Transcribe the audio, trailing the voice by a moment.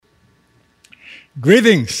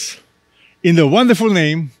Greetings in the wonderful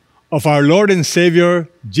name of our Lord and Savior,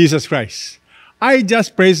 Jesus Christ. I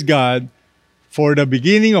just praise God for the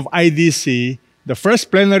beginning of IDC, the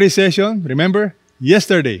first plenary session, remember,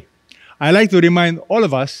 yesterday. I like to remind all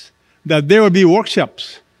of us that there will be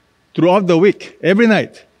workshops throughout the week, every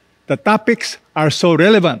night. The topics are so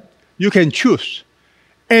relevant, you can choose.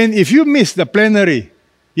 And if you missed the plenary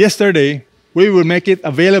yesterday, we will make it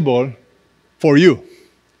available for you.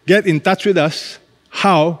 Get in touch with us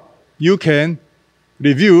how you can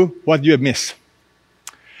review what you have missed.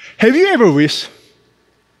 Have you ever wished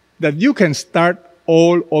that you can start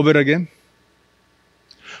all over again?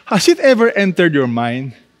 Has it ever entered your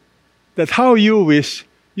mind that how you wish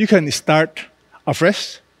you can start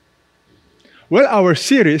afresh? Well, our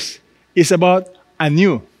series is about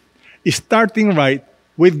anew, starting right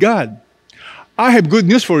with God. I have good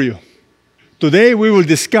news for you. Today we will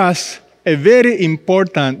discuss a very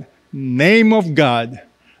important name of God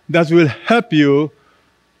that will help you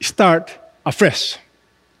start afresh.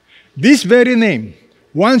 This very name,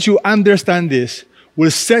 once you understand this,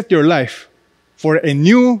 will set your life for a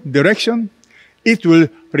new direction. It will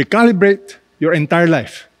recalibrate your entire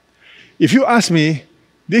life. If you ask me,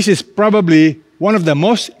 this is probably one of the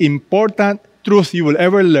most important truths you will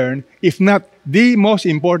ever learn, if not the most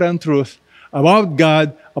important truth about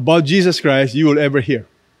God, about Jesus Christ you will ever hear.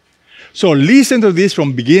 So listen to this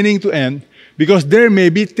from beginning to end, because there may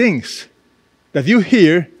be things that you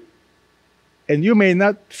hear and you may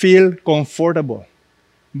not feel comfortable,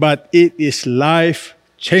 but it is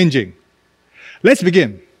life-changing. Let's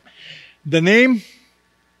begin. The name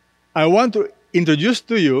I want to introduce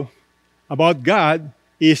to you about God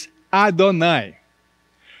is Adonai.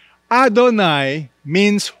 Adonai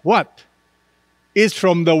means what? It's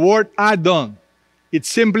from the word Adon. It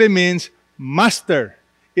simply means master.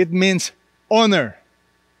 It means honor.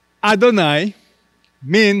 Adonai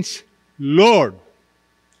means Lord.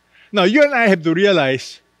 Now, you and I have to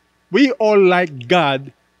realize we all like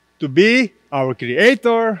God to be our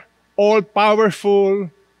creator, all-powerful,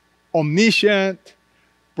 omniscient,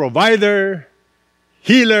 provider,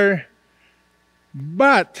 healer.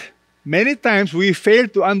 But many times we fail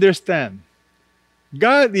to understand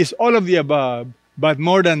God is all of the above, but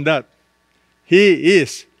more than that, He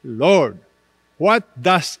is Lord. What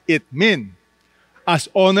does it mean? As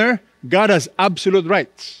honor, God has absolute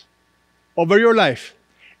rights over your life.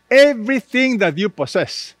 Everything that you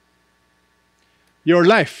possess, your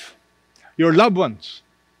life, your loved ones,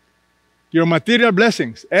 your material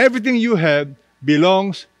blessings, everything you have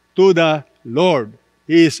belongs to the Lord.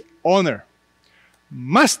 He is honor.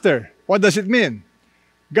 Master, what does it mean?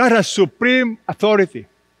 God has supreme authority.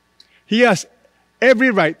 He has every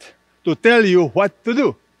right to tell you what to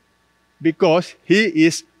do because He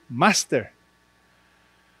is master.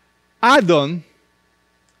 Adon,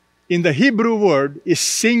 in the Hebrew word, is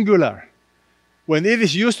singular. When it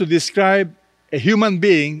is used to describe a human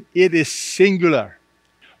being, it is singular.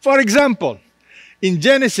 For example, in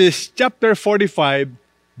Genesis chapter 45,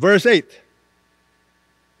 verse 8,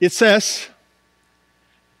 it says,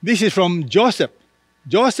 this is from Joseph.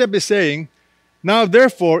 Joseph is saying, now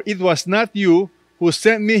therefore it was not you who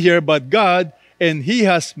sent me here, but God, and He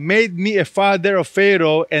has made me a father of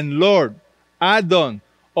Pharaoh and Lord, Adon,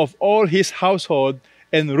 of all his household,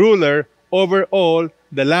 and ruler over all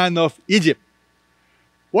the land of Egypt.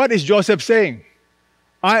 What is Joseph saying?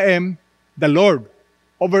 I am the Lord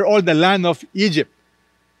over all the land of Egypt.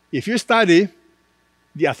 If you study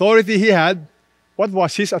the authority he had, what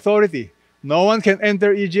was his authority? No one can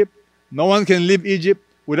enter Egypt. No one can leave Egypt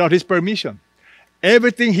without his permission.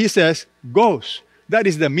 Everything he says goes. That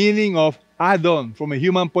is the meaning of Adon from a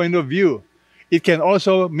human point of view. It can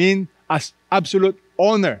also mean as absolute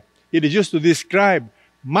honor. It is used to describe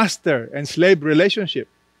master and slave relationship.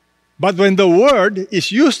 But when the word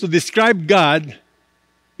is used to describe God,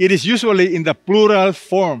 it is usually in the plural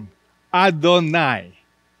form, Adonai,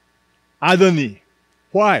 Adoni.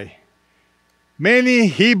 Why? Many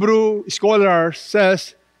Hebrew scholars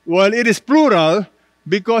says, well, it is plural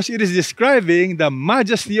because it is describing the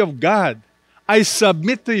majesty of God. I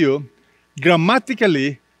submit to you,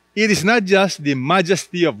 grammatically, it is not just the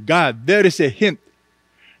majesty of God. There is a hint.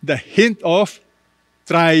 The hint of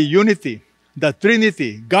triunity, the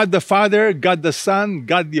Trinity, God the Father, God the Son,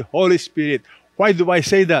 God the Holy Spirit. Why do I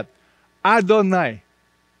say that? Adonai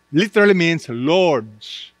literally means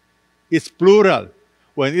lords. It's plural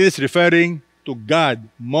when it is referring to God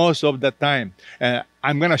most of the time. And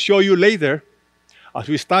I'm going to show you later, as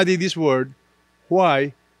we study this word,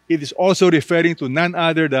 why it is also referring to none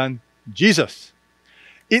other than Jesus.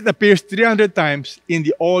 It appears 300 times in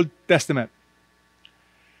the Old Testament.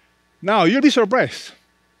 Now, you'll be surprised.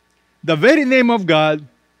 The very name of God,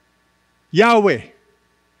 Yahweh,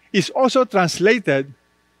 is also translated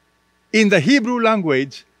in the Hebrew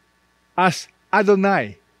language as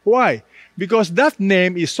Adonai. Why? Because that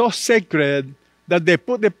name is so sacred that they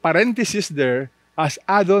put the parenthesis there as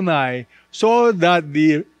Adonai so that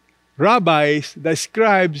the rabbis, the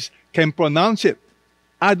scribes, can pronounce it.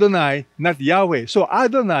 Adonai, not Yahweh. So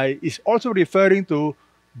Adonai is also referring to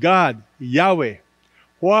God, Yahweh.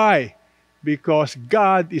 Why? Because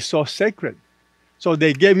God is so sacred. So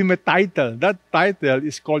they gave him a title. That title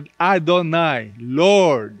is called Adonai,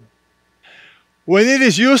 Lord. When it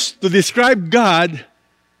is used to describe God,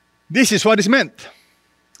 this is what is meant.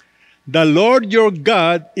 The Lord your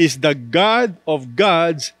God is the God of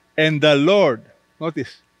gods and the Lord.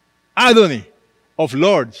 Notice, Adonai, of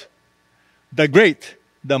lords, the great,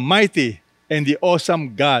 the mighty, and the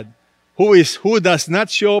awesome God, who does not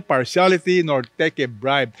show partiality nor take a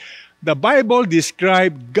bribe. The Bible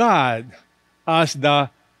describes God as the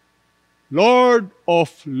Lord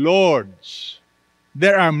of lords.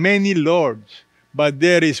 There are many lords, but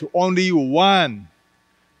there is only one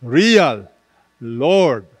real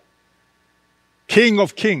Lord, King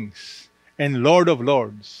of kings and Lord of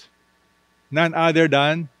lords, none other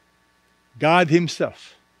than God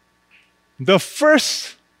himself. The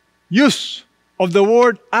first use of the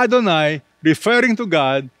word Adonai referring to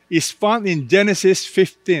God is found in Genesis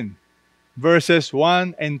 15, verses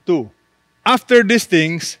 1 and 2. After these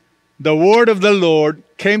things, the word of the Lord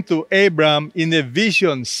came to Abram in a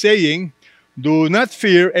vision, saying, Do not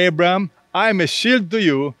fear, Abram, I am a shield to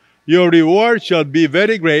you. Your reward shall be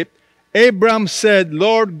very great. Abram said,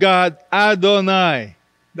 Lord God, Adonai.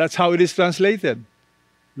 That's how it is translated.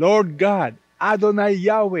 Lord God, Adonai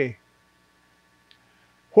Yahweh.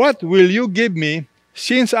 What will you give me,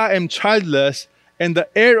 since I am childless, and the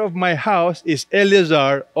heir of my house is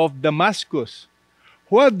Eleazar of Damascus?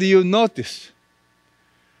 What do you notice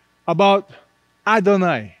about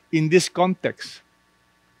Adonai in this context?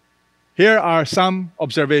 Here are some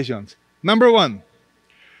observations. Number one,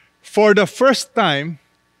 for the first time,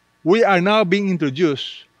 we are now being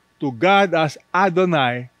introduced to God as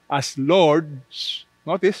Adonai, as Lords.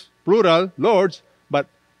 Notice, plural, Lords, but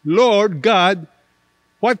Lord God.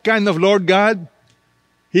 What kind of Lord God?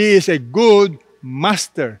 He is a good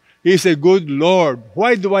master. He is a good Lord.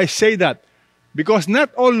 Why do I say that? Because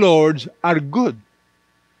not all lords are good.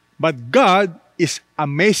 But God is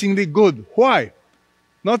amazingly good. Why?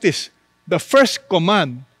 Notice, the first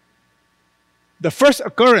command, the first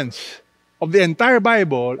occurrence of the entire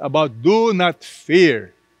Bible about do not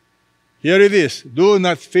fear. Here it is, do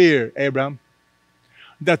not fear, Abram.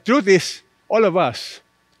 The truth is, all of us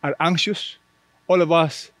are anxious. All of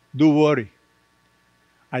us do worry.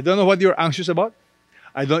 I don't know what you're anxious about.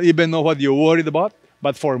 I don't even know what you're worried about.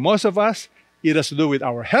 But for most of us, it has to do with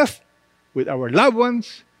our health, with our loved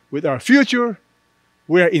ones, with our future.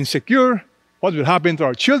 We are insecure. What will happen to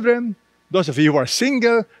our children? Those of you who are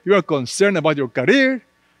single, you are concerned about your career.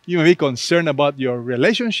 You may be concerned about your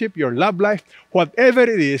relationship, your love life. Whatever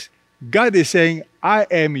it is, God is saying, I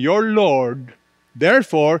am your Lord.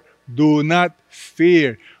 Therefore, do not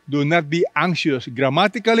fear. Do not be anxious.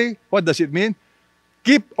 Grammatically, what does it mean?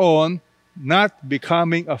 Keep on not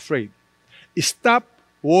becoming afraid. Stop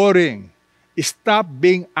worrying. Stop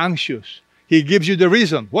being anxious. He gives you the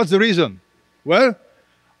reason. What's the reason? Well,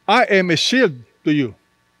 I am a shield to you.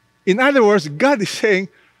 In other words, God is saying,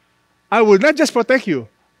 I will not just protect you.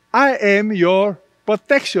 I am your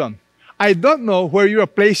protection. I don't know where you are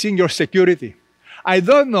placing your security. I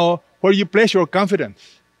don't know where you place your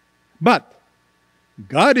confidence. But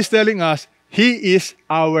God is telling us He is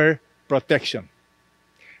our protection.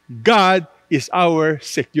 God is our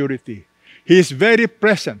security. His very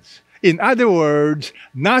presence. In other words,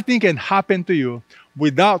 nothing can happen to you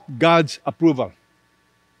without God's approval.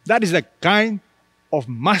 That is the kind of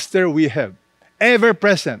master we have. Ever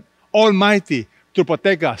present, almighty, to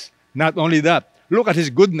protect us. Not only that, look at His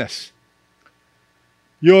goodness.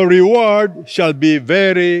 Your reward shall be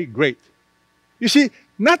very great. You see,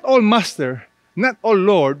 not all master, not all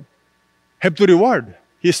Lord have to reward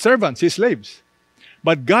His servants, His slaves.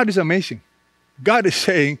 But God is amazing. God is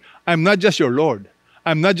saying, I'm not just your Lord.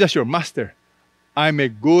 I'm not just your master. I'm a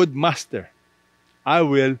good master. I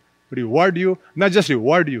will reward you, not just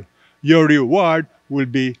reward you. Your reward will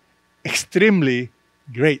be extremely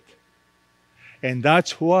great. And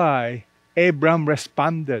that's why Abram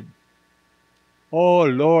responded, Oh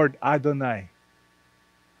Lord Adonai,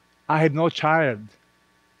 I have no child,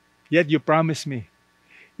 yet you promised me.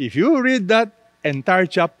 If you read that entire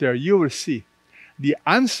chapter, you will see the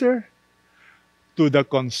answer to the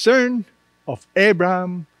concern of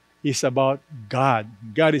Abraham is about God.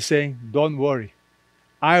 God is saying, don't worry.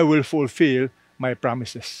 I will fulfill my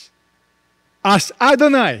promises. As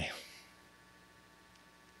Adonai,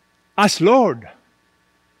 as Lord,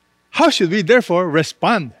 how should we therefore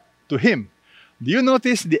respond to Him? Do you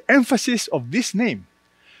notice the emphasis of this name?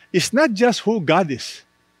 It's not just who God is.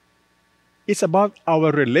 It's about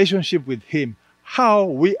our relationship with Him, how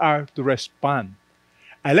we are to respond.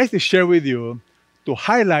 I'd like to share with you to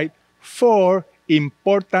highlight 4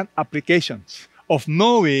 important applications of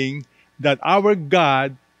knowing that our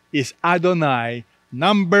God is Adonai.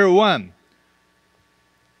 Number 1,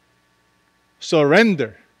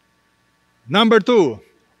 surrender. Number 2,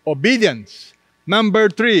 obedience. Number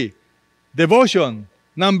 3, devotion.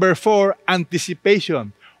 Number 4,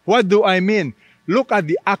 anticipation. What do I mean? Look at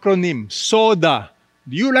the acronym, SODA.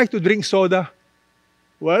 Do you like to drink soda?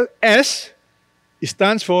 Well, S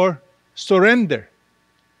stands for surrender.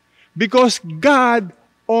 Because God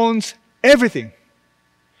owns everything.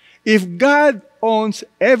 If God owns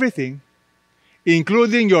everything,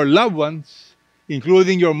 including your loved ones,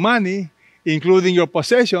 including your money, including your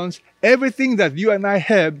possessions, everything that you and I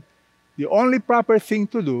have, the only proper thing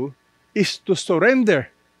to do is to surrender.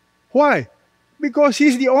 Why? Because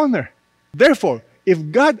He's the owner. Therefore, if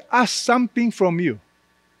God asks something from you,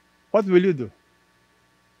 what will you do?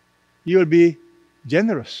 You will be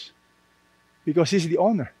generous because He's the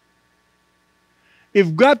owner.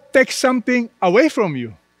 If God takes something away from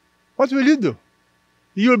you, what will you do?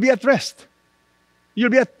 You will be at rest. You'll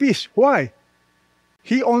be at peace. Why?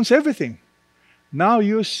 He owns everything. Now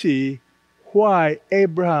you see why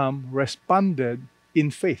Abraham responded in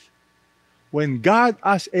faith. When God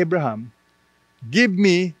asked Abraham, give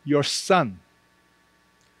me your son,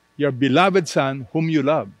 your beloved son whom you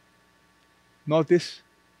love. Notice,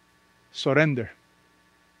 surrender.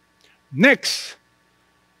 Next,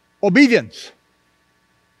 obedience.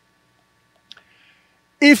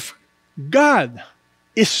 If God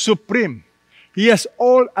is supreme, He has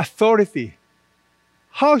all authority,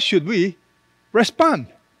 how should we respond?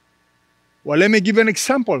 Well, let me give you an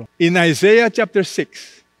example. In Isaiah chapter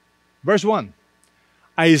 6, verse 1,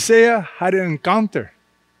 Isaiah had an encounter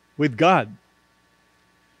with God.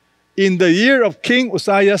 In the year of King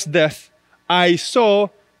Uzziah's death, I saw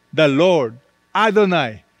the Lord,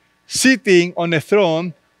 Adonai, sitting on a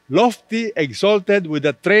throne, lofty, exalted, with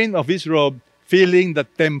the train of His robe filling the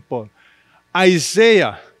temple.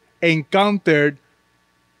 Isaiah encountered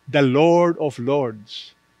the Lord of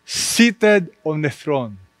Lords, seated on the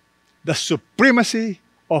throne, the supremacy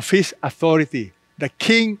of His authority, the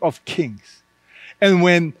King of Kings. And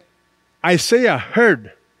when Isaiah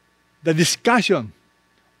heard the discussion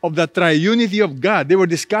of the triunity of God, they were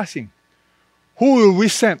discussing, who will we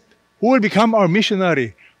send? Who will become our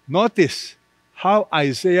missionary? Notice how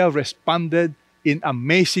Isaiah responded in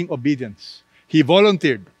amazing obedience. He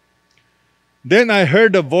volunteered. Then I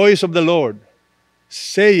heard the voice of the Lord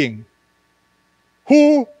saying,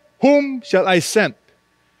 whom shall I send?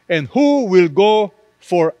 And who will go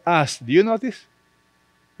for us? Do you notice?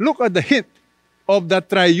 Look at the hint of the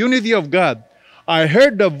triunity of God. I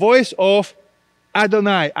heard the voice of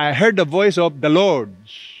Adonai. I heard the voice of the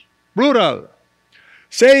Lords, plural,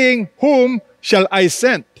 saying, whom shall I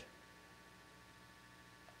send?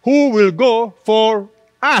 Who will go for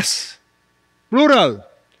us? Plural.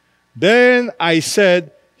 Then I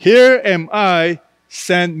said, here am I,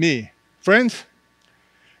 send me. Friends,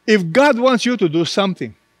 if God wants you to do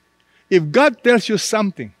something, if God tells you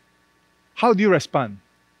something, how do you respond?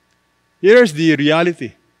 Here's the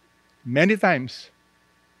reality. Many times,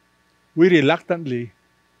 we reluctantly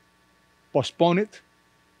postpone it.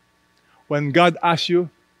 When God asks you,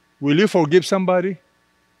 will you forgive somebody?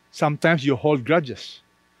 Sometimes you hold grudges.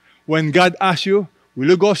 When God asks you, will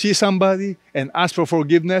you go see somebody and ask for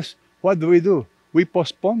forgiveness? What do? We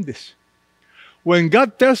postpone this. When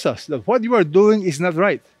God tells us that what you are doing is not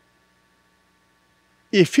right,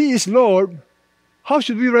 if He is Lord, how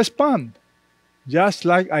should we respond? Just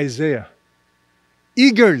like Isaiah.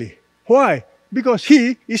 Eagerly. Why? Because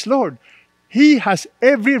He is Lord. He has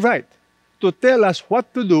every right to tell us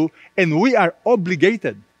what to do, and we are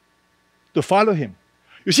obligated to follow Him.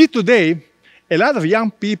 You see, today, a lot of young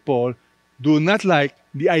people do not like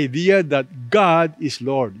the idea that God is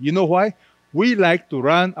Lord. You know why? We like to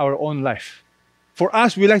run our own life. For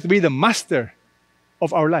us, we like to be the master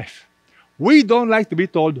of our life. We don't like to be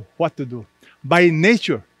told what to do. By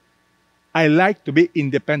nature, I like to be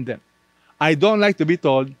independent. I don't like to be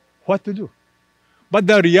told what to do. But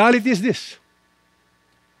the reality is this.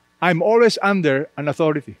 I'm always under an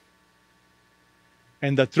authority.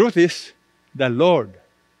 And the truth is, the Lord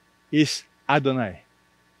is Adonai.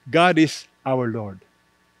 God is our Lord.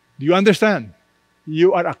 Do you understand?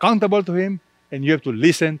 You are accountable to Him and you have to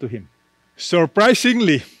listen to Him.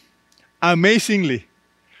 Surprisingly, amazingly,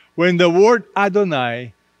 when the word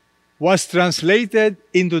Adonai was translated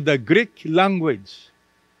into the Greek language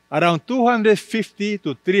around 250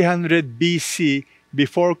 to 300 BC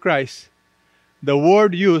before Christ, the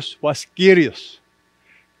word used was Kyrios.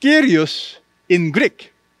 Kyrios in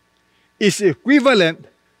Greek is equivalent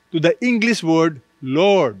to the English word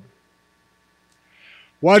Lord.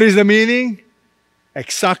 What is the meaning?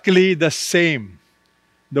 Exactly the same.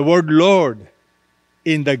 The word Lord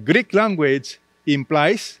in the Greek language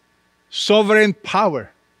implies sovereign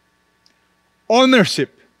power,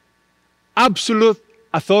 ownership, absolute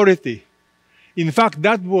authority. In fact,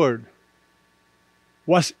 that word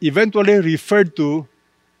was eventually referred to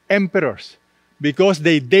emperors because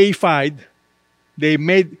they deified, they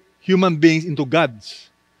made human beings into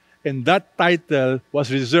gods. And that title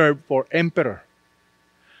was reserved for emperor.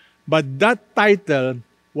 But that title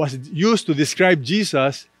was used to describe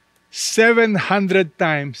Jesus 700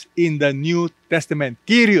 times in the New Testament.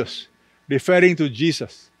 Kyrios, referring to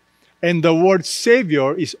Jesus. And the word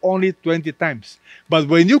Savior is only 20 times. But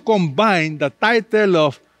when you combine the title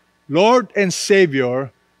of Lord and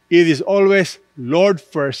Savior, it is always Lord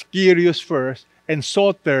first, Kyrios first, and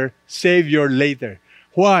Soter, Savior later.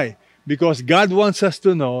 Why? Because God wants us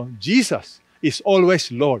to know Jesus is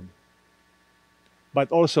always Lord,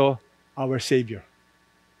 but also our Savior.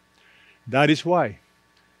 That is why,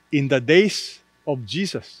 in the days of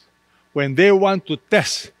Jesus, when they want to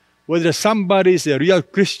test whether somebody is a real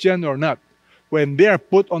Christian or not, when they are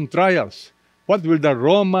put on trials, what will the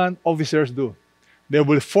Roman officers do? They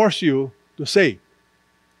will force you to say,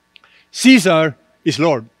 Caesar is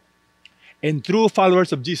Lord. And true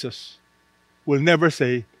followers of Jesus will never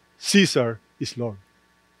say, Caesar is Lord.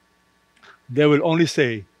 They will only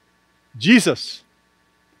say, Jesus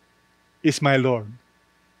is my Lord.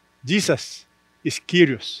 Jesus is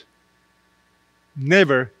Kyrios.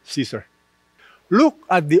 Never Caesar. Look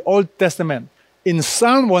at the Old Testament. In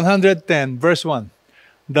Psalm 110, verse 1,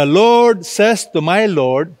 the Lord says to my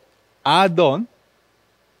Lord, Adon,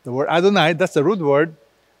 the word Adonai, that's the root word,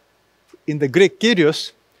 in the Greek,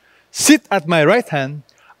 Kyrios, sit at my right hand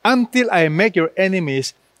until I make your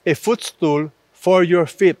enemies a footstool for your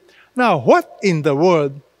feet. Now, what in the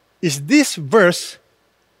world is this verse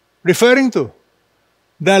referring to?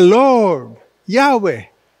 The Lord, Yahweh,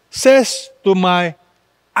 says to my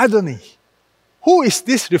Adonai. Who is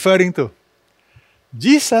this referring to?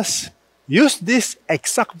 Jesus used this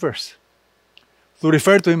exact verse to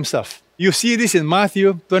refer to himself. You see this in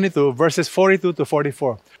Matthew 22, verses 42 to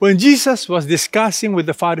 44. When Jesus was discussing with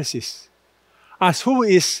the Pharisees as who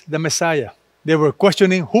is the Messiah, they were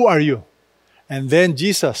questioning, who are you? And then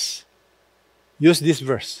Jesus used this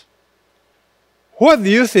verse. What do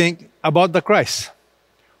you think about the Christ?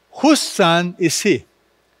 Whose son is he?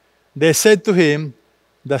 They said to him,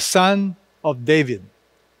 the son of David.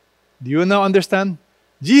 Do you now understand?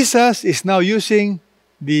 Jesus is now using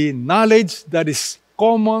the knowledge that is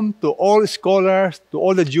common to all scholars, to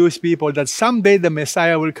all the Jewish people, that someday the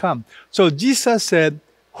Messiah will come. So Jesus said,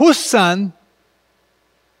 whose son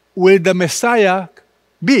will the Messiah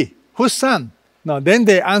be? Whose son? Now then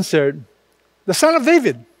they answered, the son of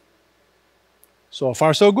David. So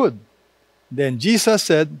far so good. Then Jesus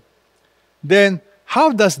said, then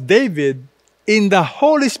how does David in the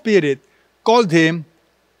Holy Spirit called him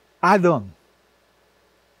Adon?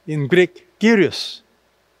 In Greek, Kyrios.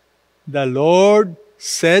 The Lord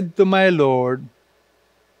said to my Lord,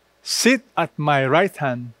 sit at my right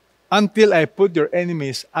hand until I put your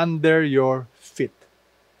enemies under your feet.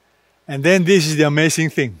 And then this is the amazing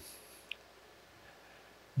thing.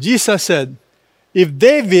 Jesus said, if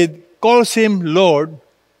David calls him Lord,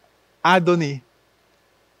 Adonai,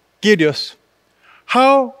 Kyrios,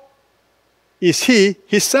 how is he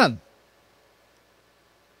his son?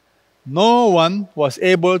 No one was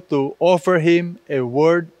able to offer him a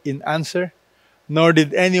word in answer, nor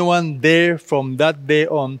did anyone dare from that day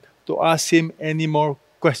on to ask him any more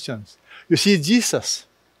questions. You see, Jesus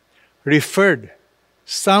referred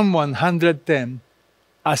Psalm 110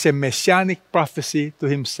 as a messianic prophecy to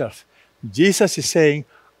himself. Jesus is saying,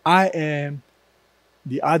 I am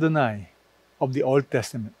the Adonai of the Old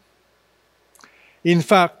Testament. In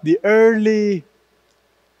fact, the early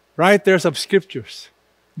writers of scriptures,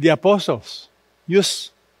 the apostles,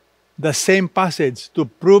 used the same passage to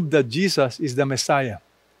prove that Jesus is the Messiah,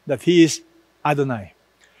 that he is Adonai.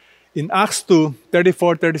 In Acts 2,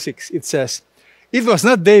 34, 36, it says, it was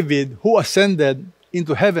not David who ascended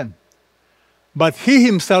into heaven, but he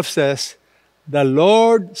himself says, the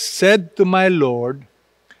Lord said to my Lord,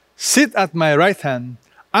 sit at my right hand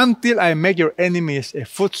until I make your enemies a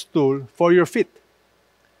footstool for your feet.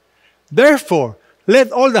 Therefore,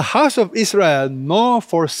 let all the house of Israel know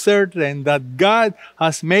for certain that God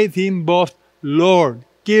has made him both Lord,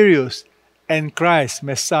 Kyrios, and Christ,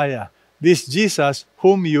 Messiah, this Jesus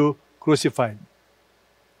whom you crucified.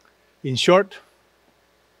 In short,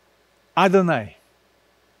 Adonai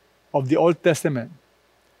of the Old Testament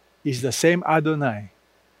is the same Adonai,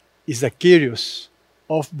 is the Kyrios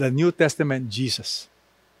of the New Testament Jesus.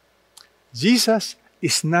 Jesus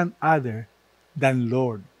is none other than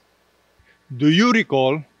Lord. Do you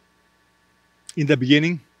recall in the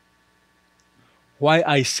beginning why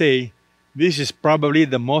I say this is probably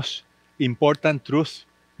the most important truth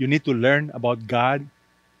you need to learn about God,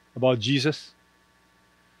 about Jesus?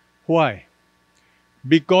 Why?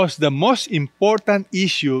 Because the most important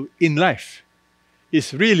issue in life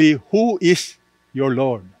is really who is your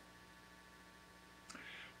Lord.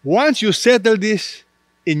 Once you settle this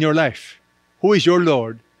in your life, who is your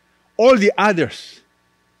Lord, all the others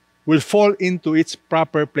will fall into its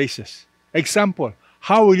proper places. Example,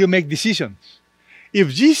 how will you make decisions? If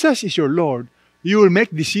Jesus is your Lord, you will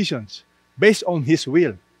make decisions based on His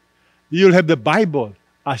will. You'll have the Bible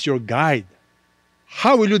as your guide.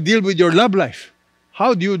 How will you deal with your love life?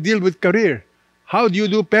 How do you deal with career? How do you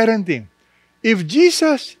do parenting? If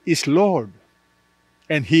Jesus is Lord,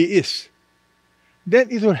 and He is,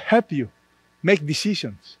 then it will help you make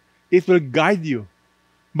decisions. It will guide you.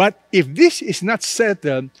 But if this is not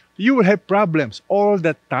settled, you will have problems all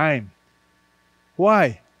the time.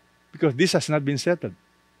 Why? Because this has not been settled.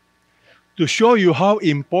 To show you how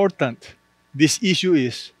important this issue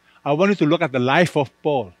is, I want you to look at the life of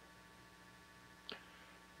Paul.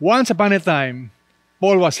 Once upon a time,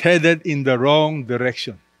 Paul was headed in the wrong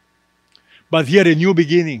direction. But he had a new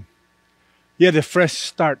beginning. He had a fresh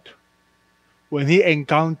start when he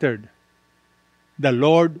encountered the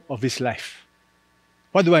Lord of his life.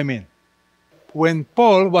 What do I mean? When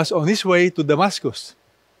Paul was on his way to Damascus,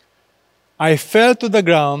 I fell to the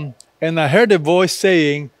ground and I heard a voice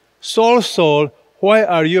saying, "Saul, Saul, why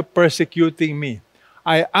are you persecuting me?"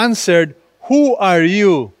 I answered, "Who are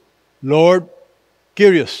you, Lord?"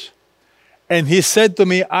 Curious. And he said to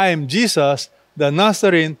me, "I am Jesus, the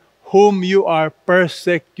Nazarene, whom you are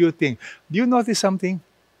persecuting." Do you notice something?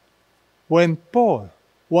 When Paul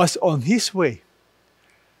was on his way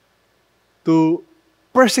to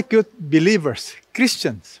persecute believers,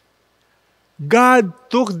 Christians, God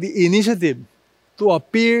took the initiative to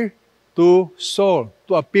appear to Saul,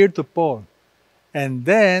 to appear to Paul. And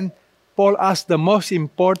then Paul asked the most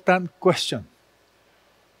important question.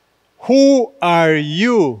 "Who are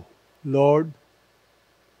you, Lord?"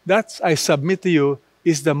 That, I submit to you,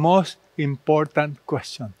 is the most important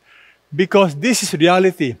question. Because this is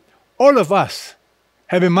reality. All of us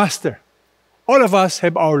have a master. All of us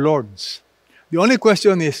have our lords. The only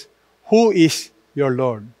question is, who is your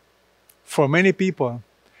Lord? For many people,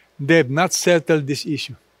 they have not settled this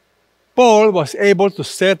issue. Paul was able to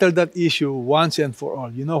settle that issue once and for all.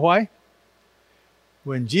 You know why?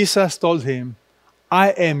 When Jesus told him,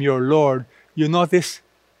 "I am your Lord," you notice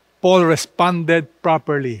Paul responded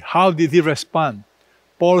properly. How did he respond?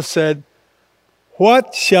 Paul said,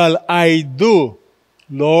 "What shall I do,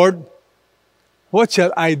 Lord? What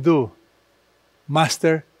shall I do,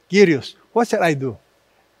 Master Kyrios? What shall I do?"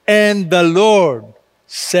 And the Lord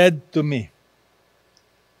said to me,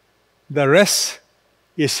 the rest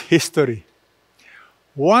is history.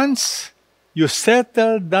 Once you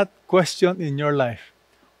settle that question in your life,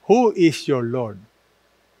 who is your Lord?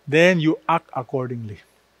 Then you act accordingly.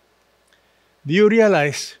 Do you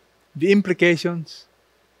realize the implications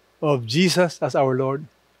of Jesus as our Lord?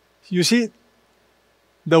 You see,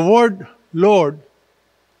 the word Lord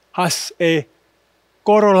has a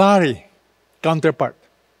corollary counterpart.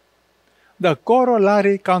 The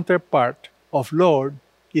corollary counterpart of Lord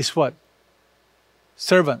is what?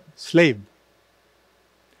 Servant, slave.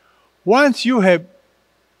 Once you have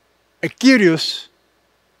a Kyrios,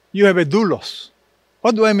 you have a doulos.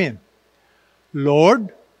 What do I mean? Lord,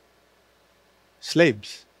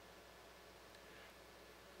 slaves.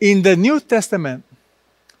 In the New Testament,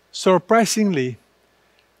 surprisingly,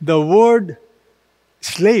 the word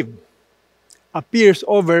slave appears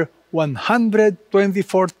over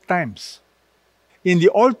 124 times. In the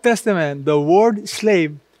Old Testament, the word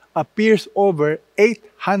slave appears over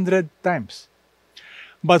 800 times.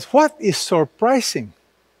 But what is surprising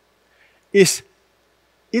is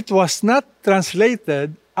it was not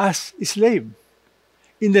translated as slave.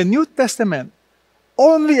 In the New Testament,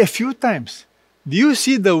 only a few times do you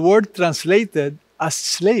see the word translated as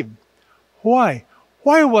slave. Why?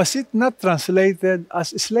 Why was it not translated as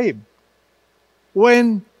slave?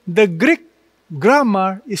 when the Greek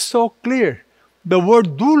grammar is so clear? The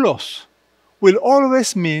word doulos will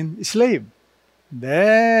always mean slave.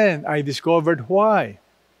 Then I discovered why.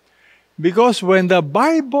 Because when the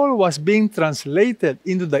Bible was being translated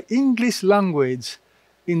into the English language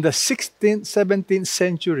in the 16th, 17th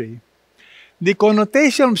century, the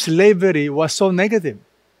connotation of slavery was so negative.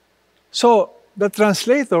 So the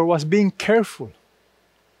translator was being careful.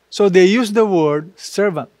 So they used the word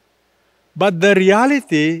servant. But the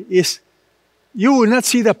reality is you will not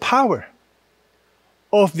see the power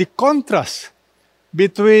of the contrast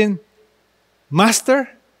between master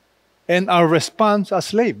and our response as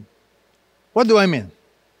slave. What do I mean?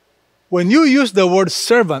 When you use the word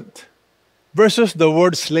servant versus the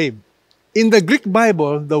word slave, in the Greek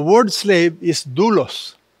Bible, the word slave is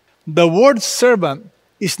doulos. The word servant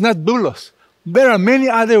is not doulos. There are many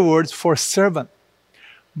other words for servant.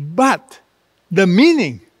 But the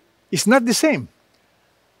meaning is not the same.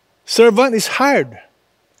 Servant is hired.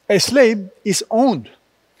 A slave is owned.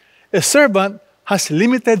 A servant has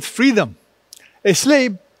limited freedom. A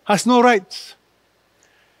slave has no rights.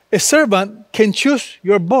 A servant can choose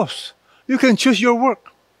your boss. You can choose your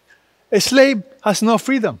work. A slave has no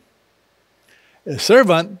freedom. A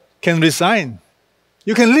servant can resign.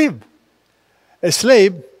 You can leave. A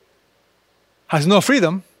slave has no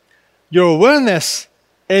freedom. Your wellness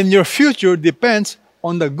and your future depends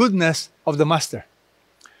on the goodness of the master.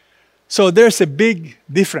 So there's a big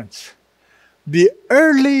difference. The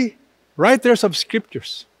early writers of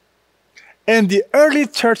scriptures and the early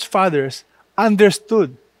church fathers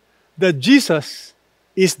understood that Jesus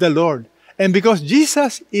is the Lord. And because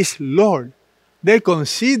Jesus is Lord, they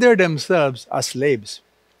consider themselves as slaves.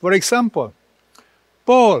 For example,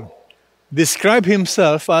 Paul described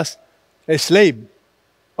himself as a slave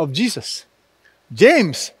of Jesus.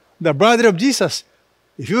 James, the brother of Jesus,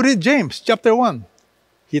 if you read James chapter 1,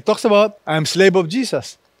 he talks about, I am slave of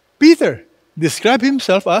Jesus. Peter described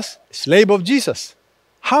himself as slave of Jesus.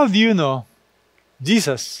 How do you know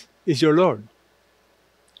Jesus is your Lord?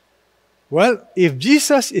 Well, if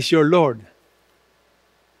Jesus is your Lord,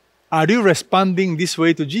 are you responding this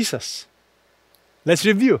way to Jesus? Let's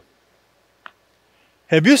review.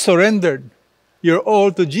 Have you surrendered your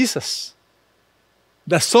all to Jesus?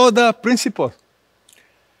 The soda principle.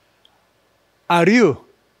 Are you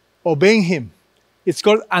obeying Him? It's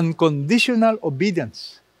called unconditional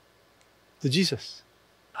obedience to Jesus.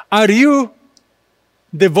 Are you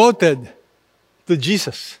devoted to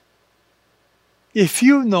Jesus? If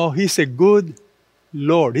you know He's a good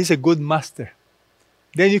Lord, He's a good Master,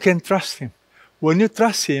 then you can trust Him. When you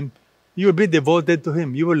trust Him, you will be devoted to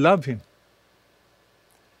Him. You will love Him.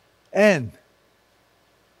 And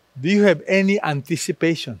do you have any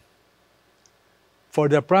anticipation for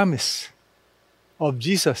the promise of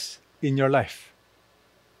Jesus in your life?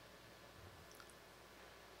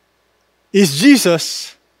 Is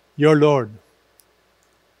Jesus your Lord?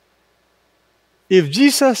 If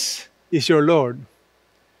Jesus is your Lord,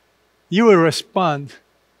 you will respond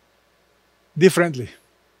differently.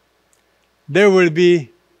 There will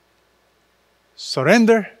be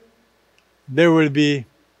surrender. There will be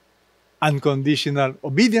unconditional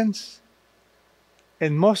obedience.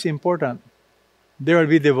 And most important, there will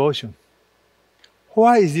be devotion.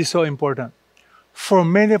 Why is this so important? For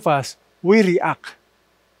many of us, we react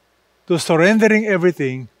to surrendering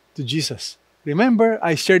everything to Jesus. Remember,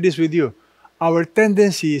 I shared this with you. Our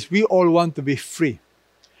tendency is we all want to be free.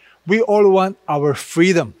 We all want our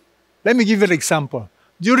freedom. Let me give you an example.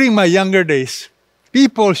 During my younger days,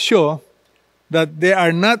 people show that they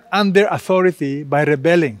are not under authority by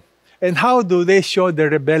rebelling. And how do they show their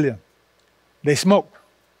rebellion? They smoke.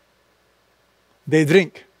 They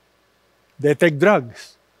drink. They take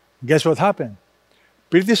drugs. Guess what happened?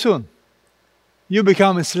 Pretty soon, you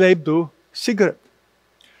become enslaved to cigarette.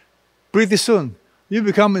 Pretty soon, you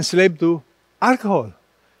become enslaved to alcohol.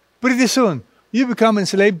 Pretty soon, you become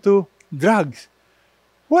enslaved to drugs.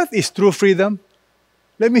 What is true freedom?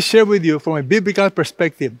 Let me share with you from a biblical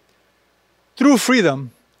perspective. True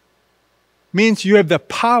freedom means you have the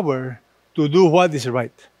power to do what is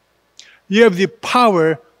right. You have the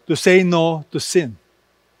power to say no to sin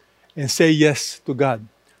and say yes to God.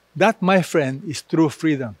 That, my friend, is true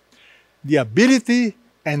freedom. The ability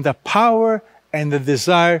and the power and the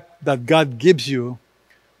desire that God gives you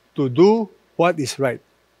to do what is right.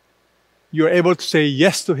 You're able to say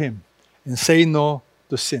yes to Him and say no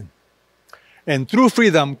to sin. And true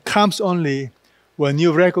freedom comes only when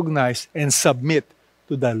you recognize and submit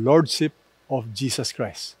to the Lordship of Jesus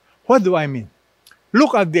Christ. What do I mean?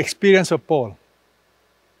 Look at the experience of Paul.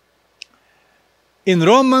 In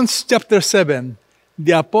Romans chapter 7,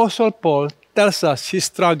 the Apostle Paul tells us his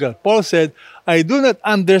struggle. Paul said, I do not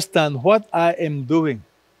understand what I am doing.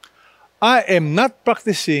 I am not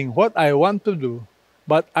practicing what I want to do,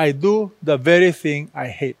 but I do the very thing I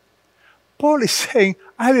hate. Paul is saying,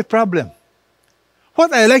 I have a problem.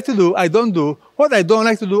 What I like to do, I don't do. What I don't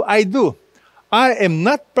like to do, I do. I am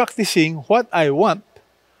not practicing what I want.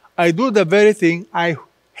 I do the very thing I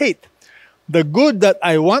hate. The good that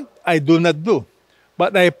I want, I do not do.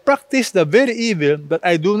 But I practice the very evil that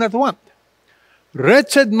I do not want.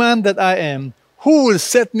 Wretched man that I am, who will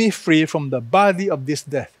set me free from the body of this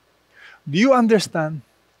death? Do you understand?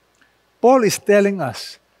 Paul is telling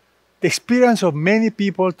us the experience of many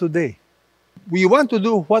people today. We want to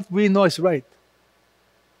do what we know is right,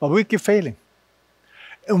 but we keep failing.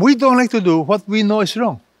 And we don't like to do what we know is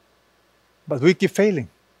wrong, but we keep failing.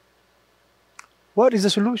 What is the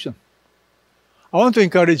solution? I want to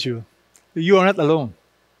encourage you that you are not alone.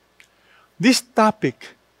 This topic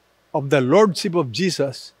of the Lordship of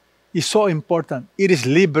Jesus is so important. It is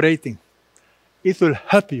liberating. It will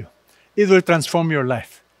help you. It will transform your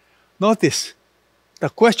life. Notice, the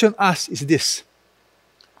question asked is this: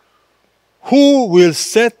 who will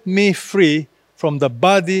set me free from the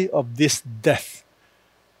body of this death?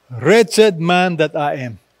 Wretched man that I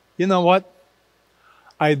am. You know what?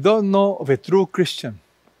 I don't know of a true Christian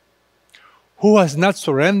who has not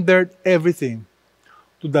surrendered everything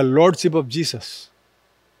to the Lordship of Jesus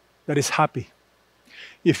that is happy.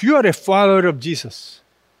 If you are a follower of Jesus,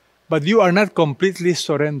 but you are not completely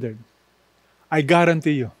surrendered, I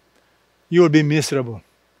guarantee you, you will be miserable.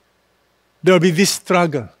 There will be this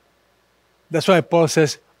struggle. That's why Paul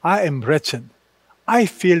says, I am wretched. I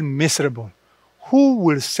feel miserable. Who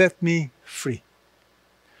will set me free?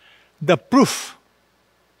 The proof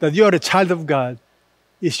that you are a child of God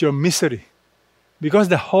is your misery, because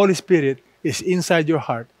the Holy Spirit is inside your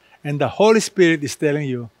heart, and the Holy Spirit is telling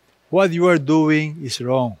you what you are doing is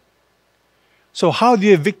wrong. So how do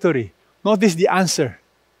you have victory? Notice the answer.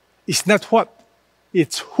 It's not what,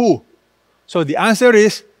 it's who. So the answer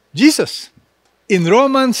is Jesus. In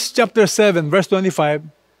Romans chapter 7, verse 25,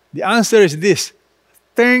 the answer is this: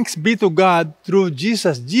 thanks be to God through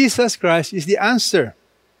Jesus. Jesus Christ is the answer.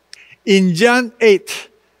 In John 8,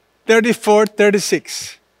 34,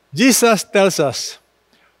 36, Jesus tells us,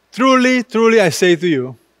 truly, truly I say to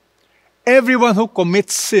you, everyone who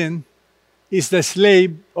commits sin is the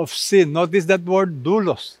slave of sin. Notice that word,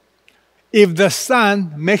 doulos. If the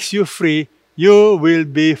Son makes you free, you will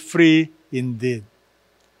be free indeed.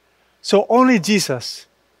 So only Jesus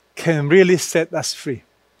can really set us free.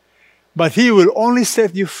 But He will only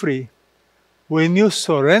set you free when you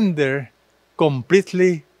surrender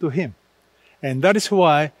completely to Him. And that is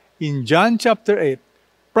why in John chapter 8,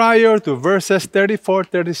 prior to verses 34,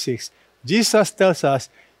 36, Jesus tells us,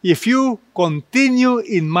 if you continue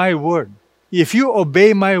in my word, if you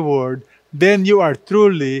obey my word, then you are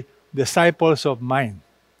truly disciples of mine.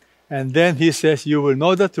 And then He says, you will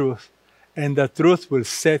know the truth, and the truth will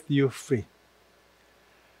set you free.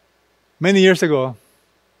 Many years ago,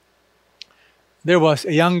 there was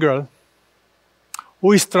a young girl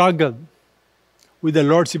who struggled with the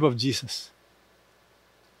Lordship of Jesus.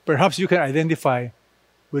 Perhaps you can identify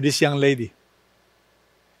with this young lady.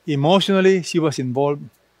 Emotionally, she was involved.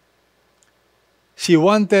 She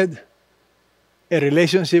wanted a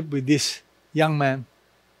relationship with this young man.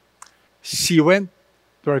 She went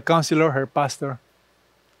to her counselor, her pastor,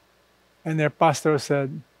 and her pastor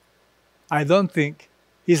said, I don't think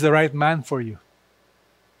he's the right man for you.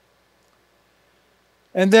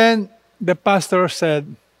 And then the pastor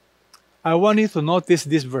said, I want you to notice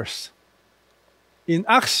this verse. In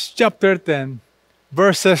Acts chapter 10,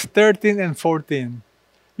 verses 13 and 14,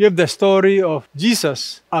 you have the story of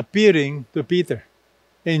Jesus appearing to Peter.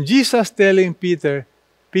 And Jesus telling Peter,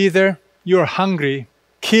 Peter, you're hungry,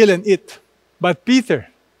 kill and eat. But Peter,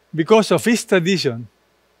 because of his tradition,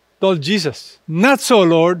 told Jesus, not so,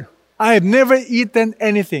 Lord. I have never eaten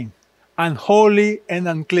anything unholy and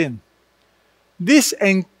unclean. This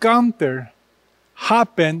encounter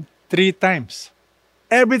happened 3 times.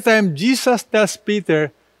 Every time Jesus tells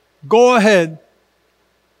Peter, go ahead,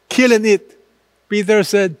 kill and eat, Peter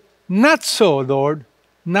said, not so, Lord,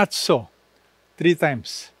 not so. 3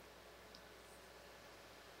 times.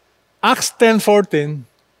 Acts 10:14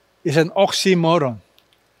 is an oxymoron.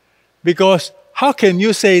 Because how can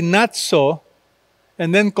you say not so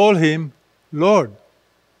and then call Him Lord?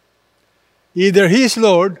 Either He is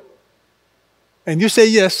Lord and you say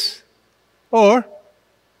yes, or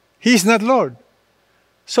He is not Lord.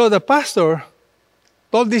 So the pastor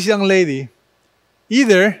told this young lady,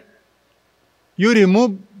 either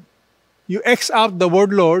you X out the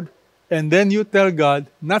word Lord, and then you tell God,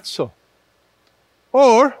 not so.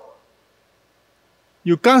 Or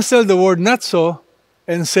you cancel the word not so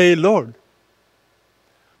and say Lord.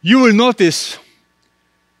 You will notice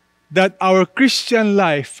that our Christian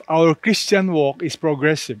life, our Christian walk is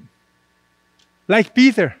progressive. Like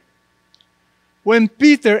Peter. When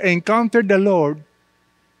Peter encountered the Lord,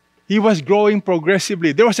 he was growing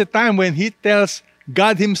progressively. There was a time when he tells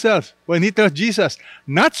God himself, when he tells Jesus,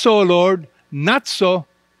 not so, Lord, not so.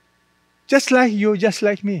 Just like you, just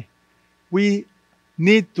like me. We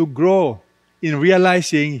need to grow in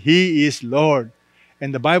realizing he is Lord.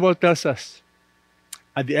 And the Bible tells us,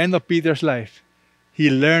 at the end of Peter's life, he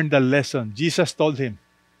learned the lesson. Jesus told him,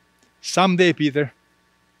 someday, Peter,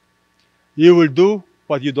 you will do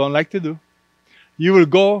what you don't like to do. You will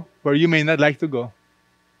go where you may not like to go,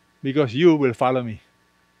 because you will follow me.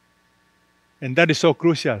 And that is so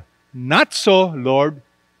crucial. Not so, Lord.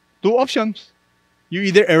 Two options. You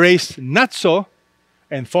either erase not so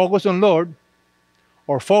and focus on Lord,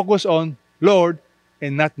 or focus on Lord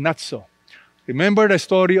and not so. Remember the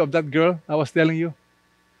story of that girl I was telling you?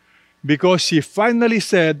 Because she finally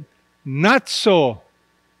said, not so.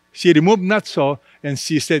 She removed not so, and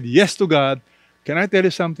she said yes to God. Can I tell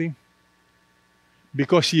you something?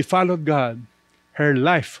 Because she followed God, her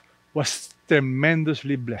life was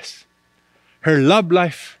tremendously blessed. Her love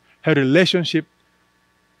life, her relationship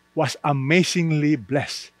was amazingly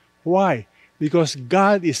blessed. Why? Because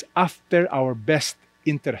God is after our best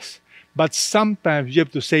interest. But sometimes you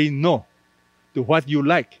have to say no to what you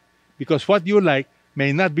like, because what you like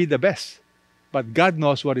may not be the best, but God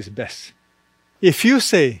knows what is best. If you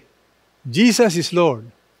say, Jesus is Lord,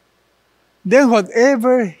 then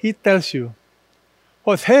whatever He tells you,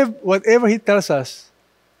 whatever He tells us,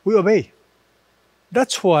 we obey.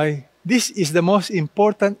 That's why this is the most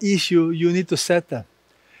important issue you need to settle.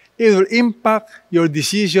 It will impact your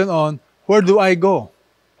decision on where do I go?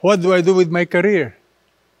 What do I do with my career?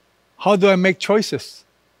 How do I make choices?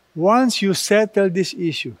 Once you settle this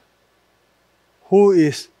issue, who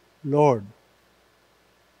is Lord?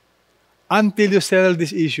 Until you settle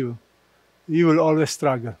this issue, you will always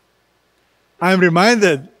struggle. I am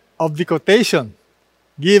reminded of the quotation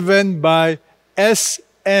given by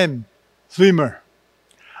S.M. Swimmer.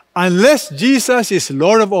 Unless Jesus is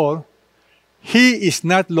Lord of all, He is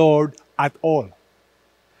not Lord at all.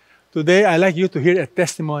 Today, I'd like you to hear a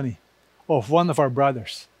testimony of one of our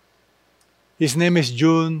brothers. His name is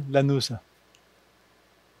June Lanusa.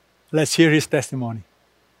 Let's hear his testimony.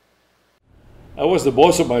 I was the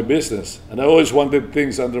boss of my business, and I always wanted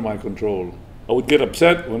things under my control. I would get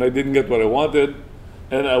upset when I didn't get what I wanted,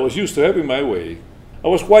 and I was used to having my way. I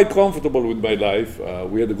was quite comfortable with my life.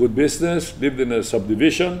 We had a good business, lived in a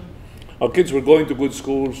subdivision. Our kids were going to good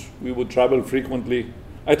schools. We would travel frequently.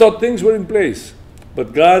 I thought things were in place,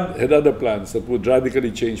 but God had other plans that would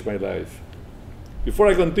radically change my life. Before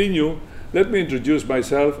I continue, let me introduce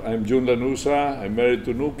myself. I'm June Lanusa. I'm married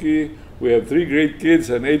to Nuki. We have 3 great kids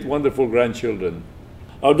and 8 wonderful grandchildren.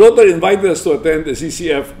 Our daughter invited us to attend a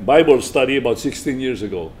CCF Bible study about 16 years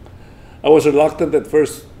ago. I was reluctant at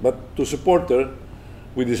first, but to support her,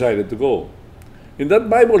 we decided to go. In that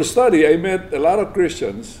Bible study, I met a lot of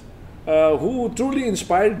Christians who truly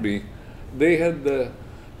inspired me. They had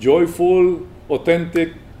joyful,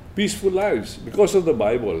 authentic, peaceful lives because of the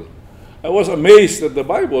Bible. I was amazed that the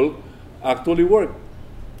Bible actually worked.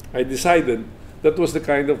 I decided that was the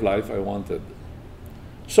kind of life I wanted.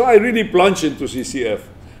 So I really plunged into CCF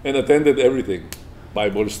and attended everything.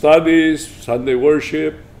 Bible studies, Sunday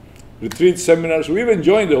worship, retreats, seminars. We even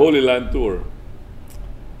joined the Holy Land Tour.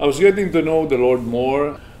 I was getting to know the Lord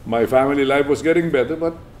more. My family life was getting better,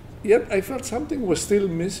 but yet I felt something was still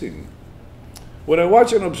missing. When I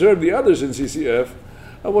watched and observed the others in CCF,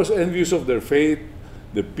 I was envious of their faith,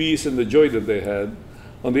 the peace and the joy that they had.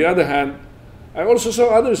 On the other hand, I also saw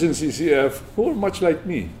others in CCF who were much like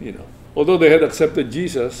me, Although they had accepted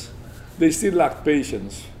Jesus, they still lacked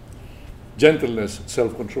patience, gentleness,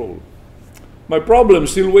 self-control. My problem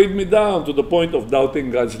still weighed me down to the point of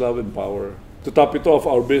doubting God's love and power. To top it off,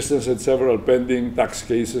 our business had several pending tax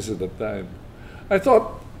cases at that time. I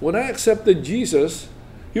thought, when I accepted Jesus,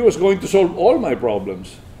 He was going to solve all my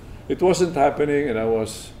problems. It wasn't happening, and I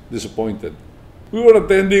was disappointed. We were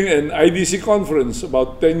attending an IDC conference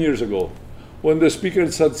about 10 years ago when the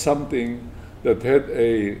speaker said something that had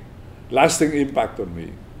a lasting impact on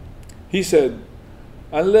me. He said,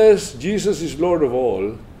 unless Jesus is Lord of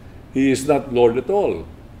all, He is not Lord at all.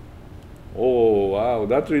 Oh, wow,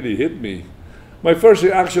 that really hit me. My first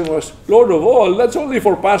reaction was, Lord of all, that's only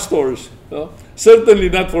for pastors. Certainly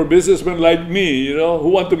not for businessmen like me, who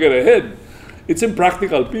want to get ahead. It's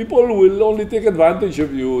impractical. People will only take advantage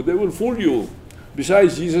of you. They will fool you.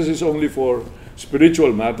 Besides, Jesus is only for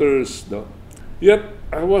spiritual matters. No? Yet,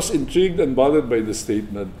 I was intrigued and bothered by the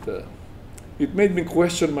statement. It made me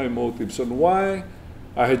question my motives on why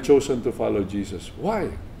I had chosen to follow Jesus.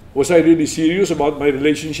 Why? Was I really serious about my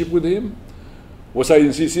relationship with Him? Was I in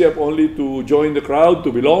CCF only to join the crowd,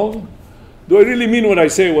 to belong? Do I really mean what I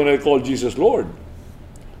say when I call Jesus Lord?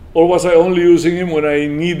 Or was I only using Him when I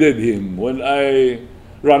needed Him, when I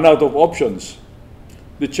ran out of options?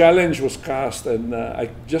 The challenge was cast and I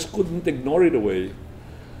just couldn't ignore it away.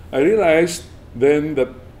 I realized then that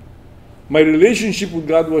my relationship with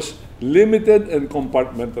God was limited and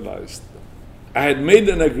compartmentalized. I had made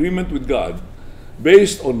an agreement with God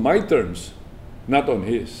based on my terms, not on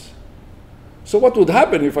His. So what would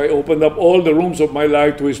happen if I opened up all the rooms of my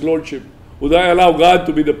life to His Lordship? Would I allow God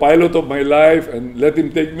to be the pilot of my life and let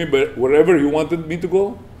Him take me wherever He wanted me to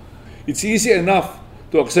go? It's easy enough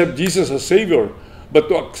to accept Jesus as Savior, but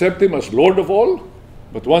to accept Him as Lord of all?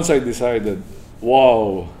 But once I decided,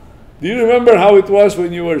 wow, do you remember how it was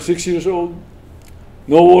when you were 6 years old?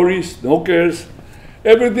 No worries, no cares.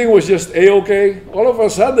 Everything was just A-okay. All of a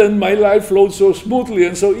sudden, my life flowed so smoothly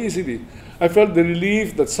and so easily. I felt the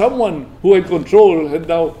relief that someone who had control had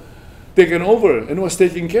now taken over and was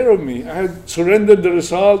taking care of me. I had surrendered the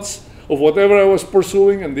results of whatever I was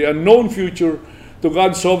pursuing and the unknown future to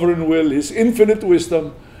God's sovereign will, His infinite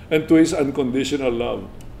wisdom, and to His unconditional love.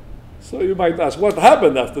 So you might ask, what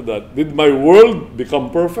happened after that? Did my world become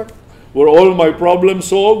perfect? Were all my problems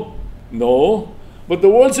solved? No. But the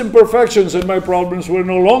world's imperfections and my problems were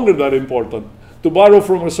no longer that important. To borrow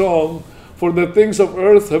from a song, for the things of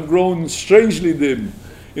earth have grown strangely dim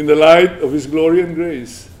in the light of His glory and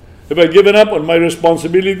grace. Have I given up on my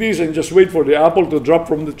responsibilities and just wait for the apple to drop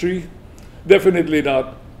from the tree? Definitely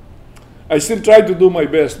not. I still try to do my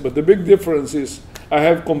best, but the big difference is I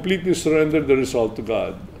have completely surrendered the result to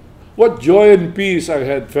God. What joy and peace I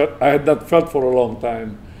had not felt for a long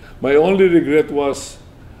time. My only regret was,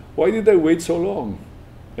 why did I wait so long?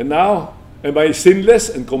 And now, am I sinless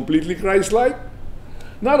and completely Christ-like?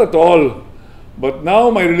 Not at all. But now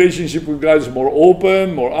my relationship with God is more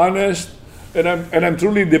open, more honest, and I'm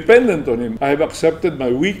truly dependent on Him. I have accepted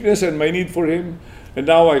my weakness and my need for Him, and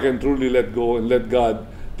now I can truly let go and let God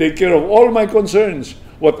take care of all my concerns,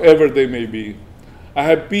 whatever they may be. I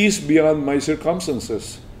have peace beyond my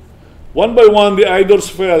circumstances. One by one, the idols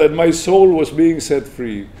fell, and my soul was being set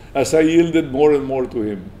free as I yielded more and more to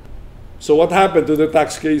Him. So what happened to the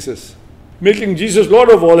tax cases? Making Jesus Lord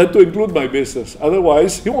of all had to include my business.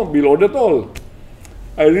 Otherwise, He won't be Lord at all.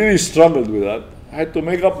 I really struggled with that. I had to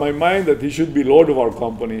make up my mind that He should be Lord of our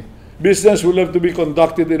company. Business will have to be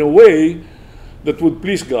conducted in a way that would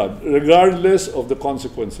please God, regardless of the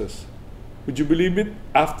consequences. Would you believe it?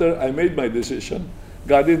 After I made my decision,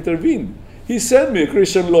 God intervened. He sent me a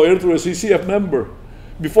Christian lawyer through a CCF member.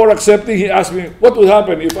 Before accepting, he asked me, what would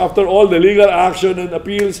happen if after all the legal action and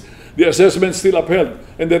appeals, the assessment still upheld,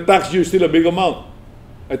 and the tax due still a big amount?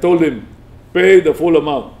 I told him, pay the full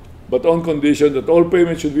amount, but on condition that all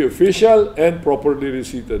payments should be official and properly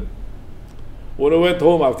receipted. When I went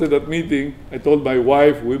home after that meeting, I told my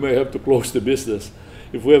wife we may have to close the business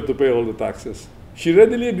if we have to pay all the taxes. She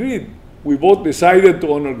readily agreed. We both decided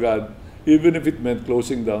to honor God, even if it meant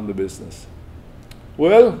closing down the business.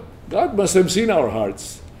 Well, God must have seen our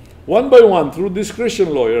hearts. One by one, through this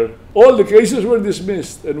Christian lawyer, all the cases were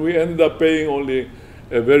dismissed, and we ended up paying only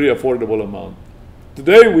a very affordable amount.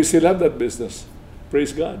 Today, we still have that business.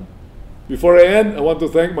 Praise God. Before I end, I want to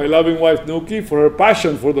thank my loving wife, Nuki, for her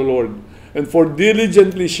passion for the Lord and for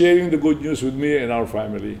diligently sharing the good news with me and our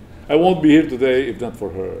family. I won't be here today if not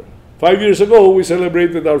for her. 5 years ago, we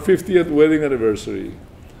celebrated our 50th wedding anniversary.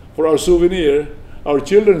 For our souvenir, our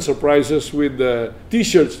children surprised us with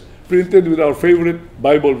T-shirts printed with our favorite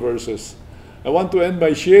Bible verses. I want to end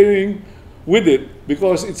by sharing with it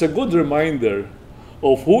because it's a good reminder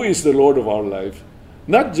of who is the Lord of our life.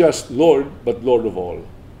 Not just Lord, but Lord of all.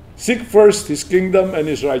 Seek first His kingdom and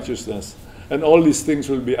His righteousness, and all these things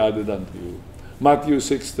will be added unto you. Matthew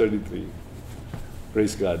 6:33.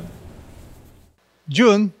 Praise God.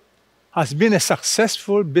 June has been a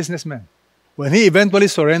successful businessman. When he eventually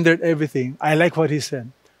surrendered everything, I like what he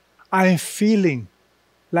said. I'm feeling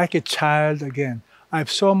like a child again. I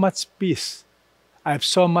have so much peace. I have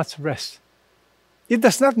so much rest. It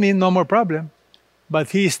does not mean no more problem,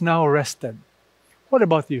 but he is now rested. What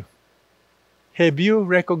about you? Have you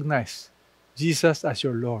recognized Jesus as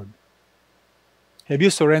your Lord? Have you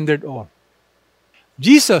surrendered all?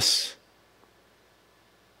 Jesus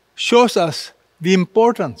shows us the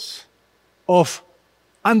importance of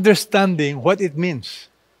understanding what it means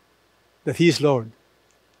that He is Lord.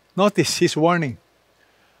 Notice His warning.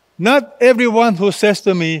 Not everyone who says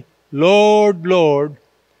to me, Lord, Lord,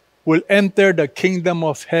 will enter the kingdom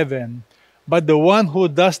of heaven, but the one who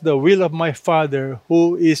does the will of my Father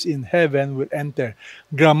who is in heaven will enter.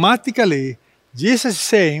 Grammatically, Jesus is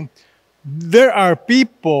saying there are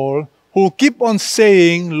people who keep on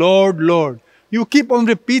saying, Lord, Lord. You keep on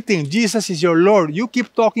repeating, Jesus is your Lord. You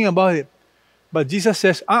keep talking about it. But Jesus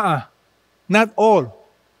says, not all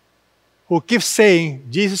who keep saying,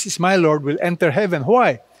 Jesus is my Lord, will enter heaven.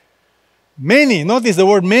 Why? Many, notice the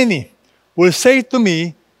word many, will say to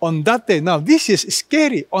me on that day. Now, this is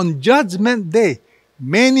scary. On judgment day,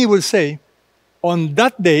 many will say, on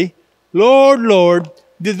that day, Lord, Lord,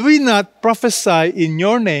 did we not prophesy in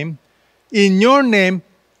your name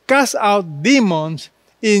cast out demons,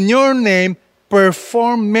 in your name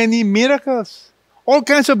perform many miracles, all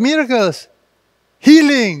kinds of miracles,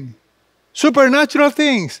 healing, supernatural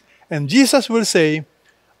things. And Jesus will say,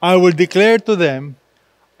 I will declare to them,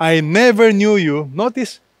 I never knew you.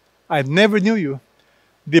 Notice, I never knew you.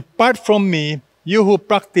 Depart from me, you who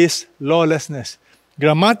practice lawlessness.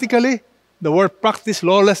 Grammatically, the word practice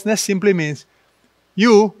lawlessness simply means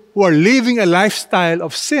you who are living a lifestyle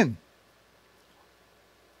of sin.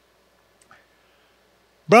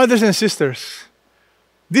 Brothers and sisters,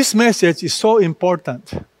 this message is so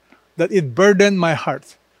important that it burdened my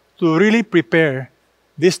heart to really prepare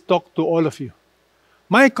this talk to all of you.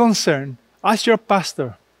 My concern as your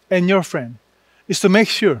pastor and your friend is to make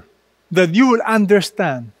sure that you will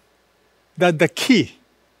understand that the key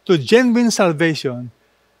to genuine salvation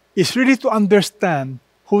is really to understand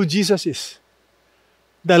who Jesus is.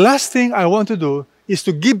 The last thing I want to do is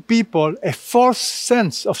to give people a false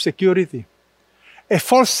sense of security, a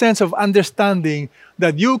false sense of understanding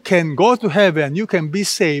that you can go to heaven, you can be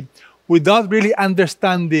saved without really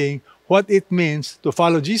understanding what it means to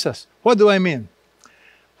follow Jesus. What do I mean?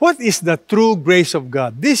 What is the true grace of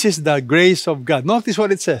God? This is the grace of God. Notice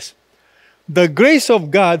what it says. The grace of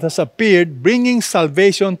God has appeared, bringing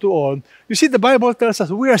salvation to all. You see, the Bible tells us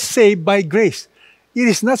we are saved by grace. It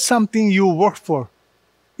is not something you work for.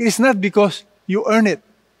 It is not because you earn it.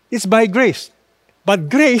 It's by grace. But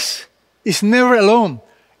grace is never alone,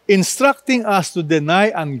 instructing us to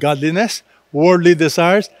deny ungodliness, worldly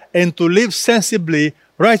desires, and to live sensibly,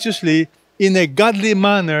 righteously, in a godly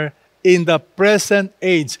manner in the present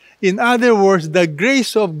age. In other words, the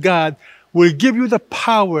grace of God will give you the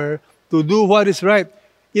power to do what is right.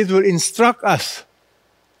 It will instruct us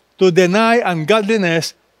to deny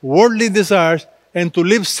ungodliness, worldly desires, and to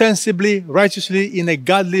live sensibly, righteously, in a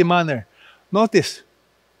godly manner. Notice,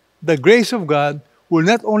 the grace of God will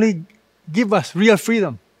not only give us real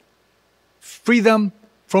freedom, freedom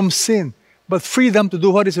from sin, but freedom to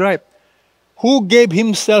do what is right. Who gave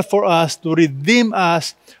himself for us to redeem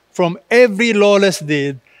us from every lawless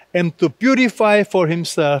deed and to purify for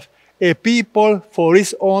himself a people for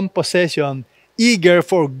his own possession, eager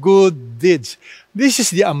for good deeds. This is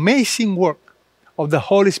the amazing work of the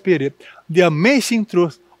Holy Spirit, the amazing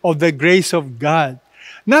truth of the grace of God.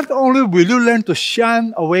 Not only will you learn to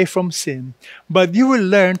shun away from sin, but you will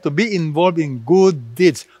learn to be involved in good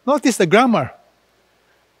deeds. Notice the grammar.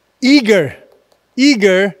 Eager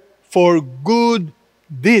for good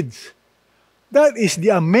deeds. That is the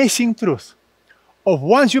amazing truth of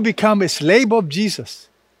once you become a slave of Jesus,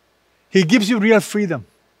 He gives you real freedom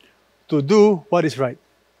to do what is right.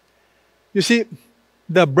 You see,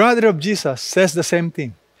 the brother of Jesus says the same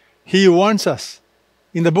thing. He warns us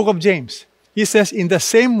in the book of James. He says, in the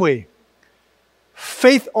same way,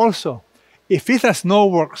 faith also, if it has no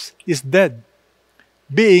works, is dead,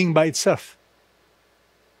 being by itself.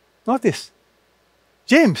 Notice,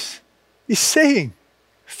 James is saying,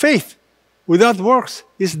 faith without works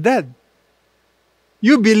is dead.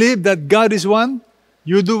 You believe that God is one,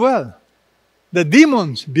 you do well. The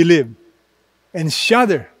demons believe and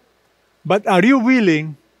shudder. But are you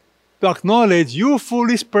willing to acknowledge, you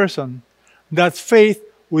foolish person, that faith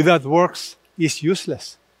without works is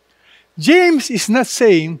useless? James is not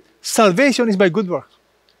saying salvation is by good works.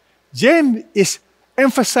 James is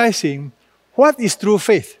emphasizing what is true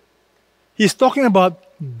faith. He's talking about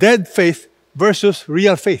dead faith versus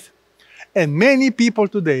real faith. And many people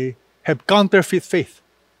today have counterfeit faith,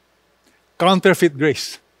 counterfeit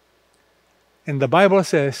grace. And the Bible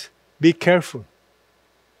says, be careful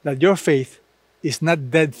that your faith is not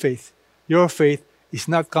dead faith. Your faith is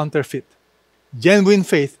not counterfeit. Genuine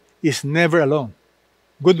faith is never alone.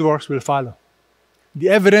 Good works will follow. The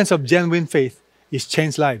evidence of genuine faith is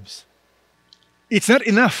changed lives. It's not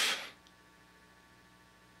enough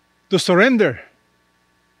to surrender,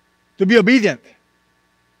 to be obedient.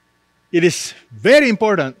 It is very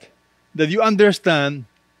important that you understand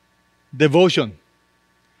devotion,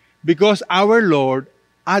 because our Lord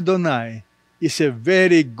Adonai is a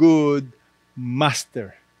very good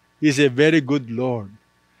master. He's a very good Lord.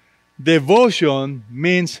 Devotion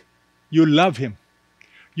means you love Him.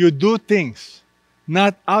 You do things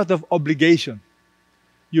not out of obligation.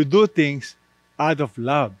 You do things out of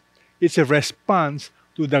love. It's a response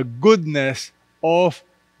to the goodness of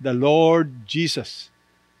the Lord Jesus,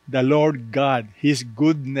 the Lord God, His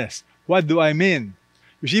goodness. What do I mean?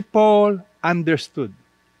 You see, Paul understood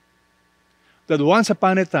that once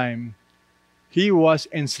upon a time, he was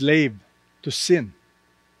enslaved to sin.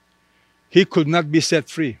 He could not be set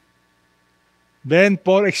free. Then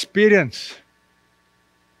Paul experienced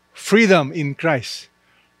freedom in Christ.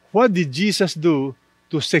 What did Jesus do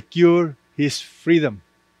to secure his freedom?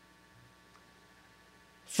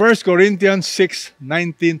 1 Corinthians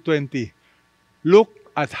 6:19-20. Look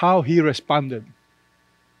at how he responded.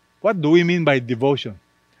 What do we mean by devotion?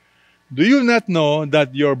 Do you not know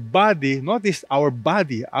that your body, notice our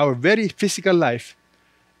body, our very physical life,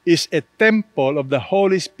 is a temple of the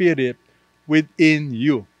Holy Spirit within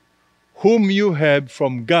you, whom you have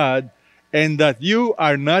from God, and that you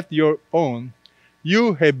are not your own?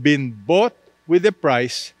 You have been bought with a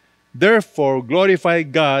price. Therefore, glorify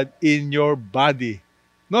God in your body.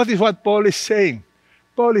 Notice what Paul is saying.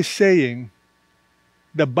 Paul is saying,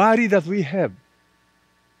 the body that we have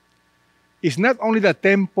is not only the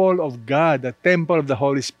temple of God, the temple of the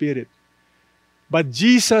Holy Spirit, but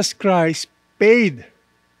Jesus Christ paid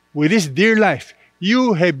with His dear life.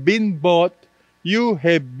 You have been bought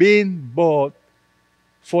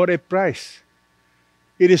for a price.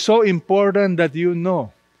 It is so important that you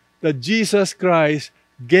know that Jesus Christ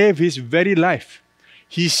gave His very life.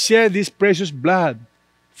 He shed His precious blood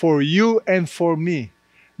for you and for me,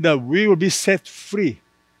 that we will be set free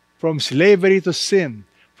from slavery to sin,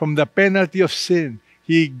 from the penalty of sin.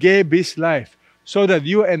 He gave His life so that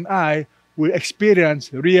you and I will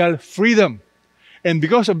experience real freedom. And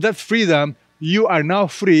because of that freedom, you are now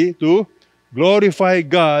free to glorify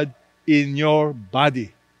God in your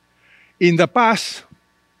body. In the past,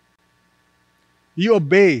 you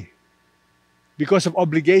obey because of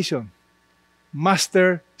obligation.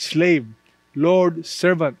 Master, slave, Lord,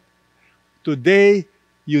 servant. Today,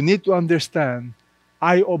 you need to understand,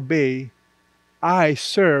 I obey, I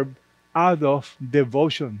serve out of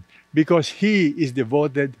devotion because He is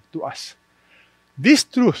devoted to us. This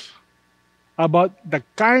truth about the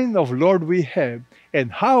kind of Lord we have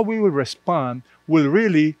and how we will respond will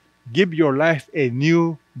really give your life a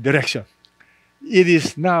new direction. It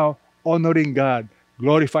is now honoring God,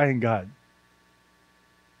 glorifying God.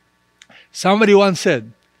 Somebody once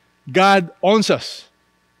said, God owns us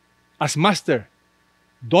as master,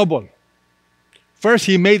 double. First,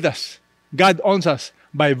 He made us. God owns us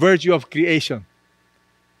by virtue of creation.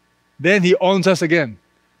 Then He owns us again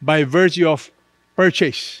by virtue of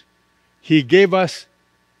purchase. He gave us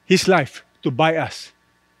His life to buy us.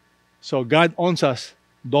 So God owns us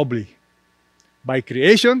doubly. By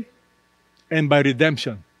creation and by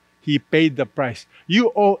redemption. He paid the price.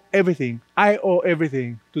 You owe everything. I owe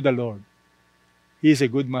everything to the Lord. He is a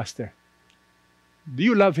good master. Do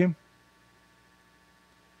you love Him?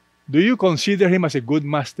 Do you consider Him as a good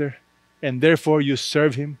master and therefore you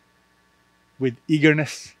serve Him with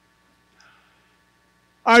eagerness?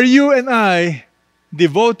 Are you and I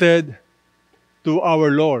devoted to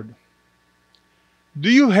our Lord?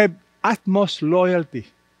 Do you have utmost loyalty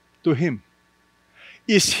to Him?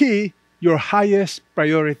 Is He your highest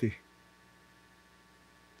priority?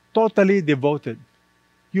 Totally devoted.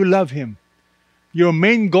 You love Him. Your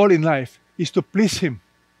main goal in life is to please Him.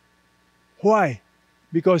 Why?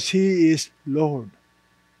 Because He is Lord.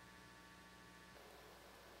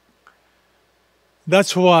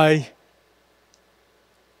 That's why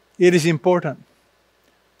it is important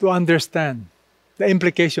to understand the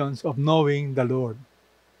implications of knowing the Lord.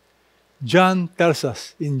 John tells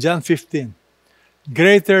us in John 15,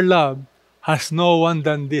 greater love has no one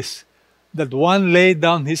than this, that one laid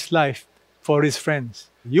down his life for his friends.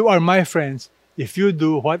 You are my friends if you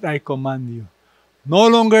do what I command you. No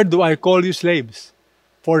longer do I call you slaves,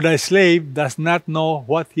 for the slave does not know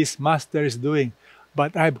what his master is doing,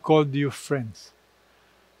 but I have called you friends.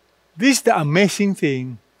 This is the amazing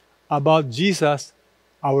thing about Jesus,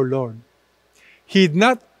 our Lord. He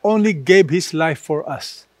not only gave His life for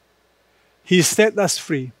us, He set us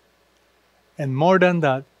free, and more than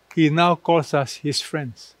that, He now calls us His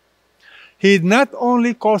friends. He not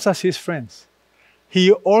only calls us His friends,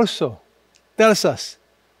 He also tells us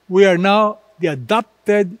we are now the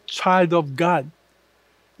adopted child of God.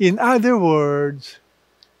 In other words,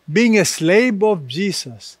 being a slave of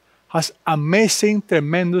Jesus has amazing,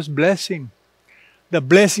 tremendous blessing. The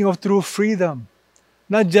blessing of true freedom,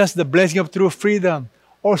 Not just the blessing of true freedom,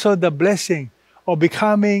 also the blessing of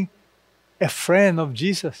becoming a friend of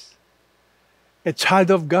Jesus, a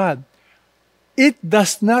child of God. It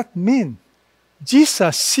does not mean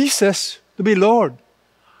Jesus ceases to be Lord.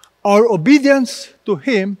 Our obedience to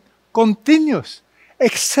Him continues,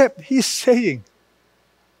 except He's saying,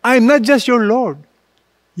 I'm not just your Lord.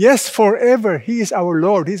 Yes, forever He is our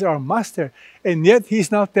Lord, He's our Master. And yet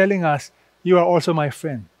He's now telling us, you are also my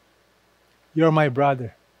friend. You're my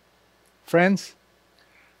brother. Friends,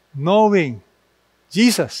 knowing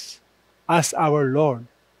Jesus as our Lord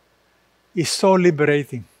is so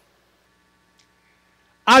liberating.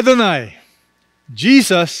 Adonai,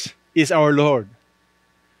 Jesus is our Lord.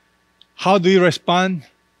 How do you respond?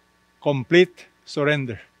 Complete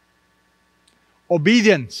surrender.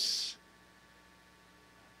 Obedience.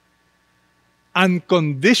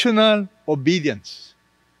 Unconditional obedience.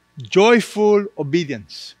 Joyful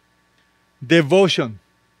obedience. Devotion.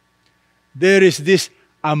 There is this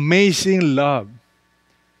amazing love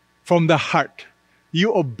from the heart.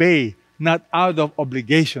 You obey not out of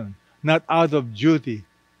obligation, not out of duty.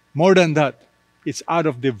 More than that, it's out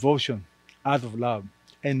of devotion, out of love.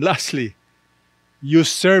 And lastly, you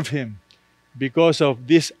serve Him because of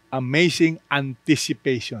this amazing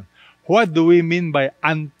anticipation. What do we mean by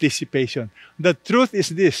anticipation? The truth is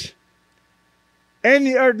this.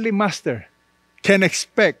 Any earthly master can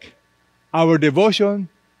expect our devotion,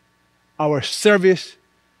 our service,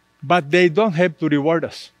 but they don't have to reward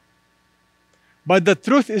us. But the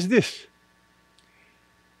truth is this.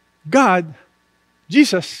 God,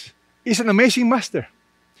 Jesus, is an amazing master.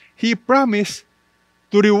 He promised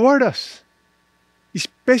to reward us,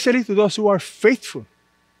 especially to those who are faithful,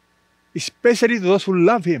 especially to those who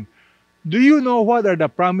love Him. Do you know what are the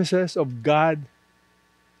promises of God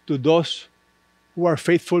to those who are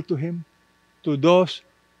faithful to Him, to those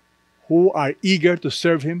who are eager to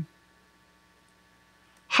serve Him?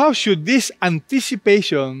 How should this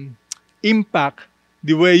anticipation impact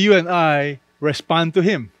the way you and I respond to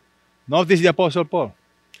Him? Notice the Apostle Paul.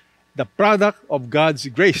 The product of God's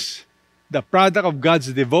grace, the product of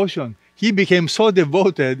God's devotion. He became so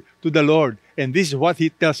devoted to the Lord. And this is what he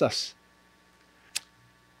tells us.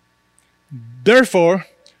 Therefore,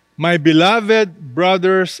 my beloved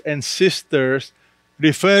brothers and sisters,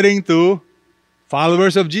 referring to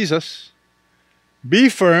followers of Jesus, be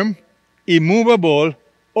firm, immovable,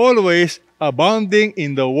 always abounding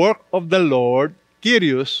in the work of the Lord,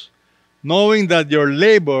 Kyrios, knowing that your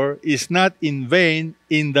labor is not in vain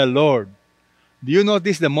in the Lord. Do you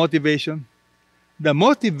notice the motivation? The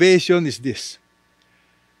motivation is this.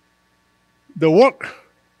 The work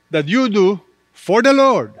that you do for the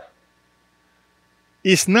Lord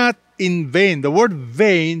is not in vain. The word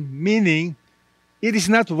vain meaning it is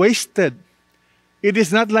not wasted. It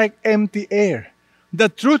is not like empty air. The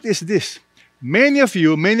truth is this. Many of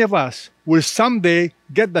you, many of us, will someday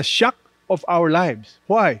get the shock of our lives.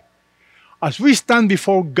 Why? As we stand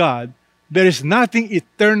before God, there is nothing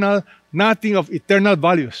eternal, nothing of eternal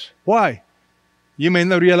values. Why? You may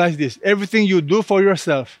not realize this. Everything you do for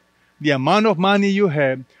yourself, the amount of money you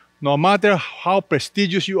have, no matter how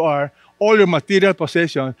prestigious you are, all your material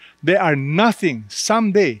possessions, they are nothing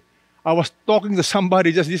someday. I was talking to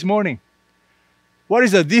somebody just this morning. What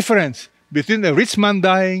is the difference between a rich man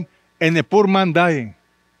dying and a poor man dying?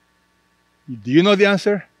 Do you know the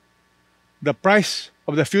answer? The price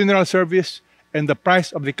of the funeral service and the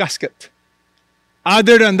price of the casket.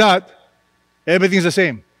 Other than that, everything's the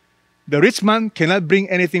same. The rich man cannot bring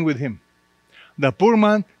anything with him. The poor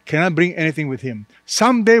man cannot bring anything with him.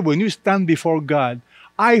 Someday when you stand before God,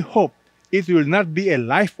 I hope it will not be a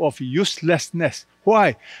life of uselessness.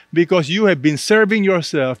 Why? Because you have been serving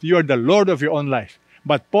yourself. You are the Lord of your own life.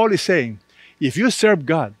 But Paul is saying, if you serve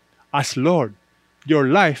God as Lord, your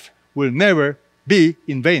life will never be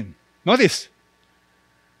in vain. Notice,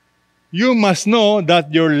 you must know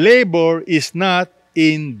that your labor is not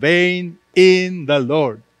in vain in the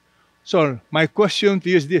Lord. So, my question to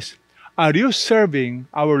you is this. Are you serving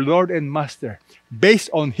our Lord and Master based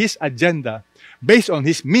on His agenda, based on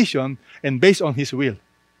His mission, and based on His will?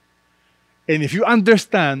 And if you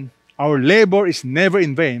understand our labor is never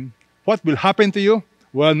in vain, what will happen to you?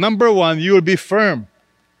 Well, number one, you will be firm,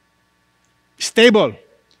 stable,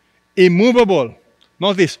 immovable.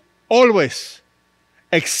 Notice, always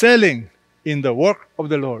excelling in the work of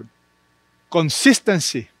the Lord.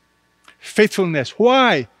 Consistency, faithfulness.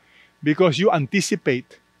 Why? Because you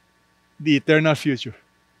anticipate the eternal future.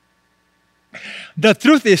 The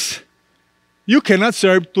truth is, you cannot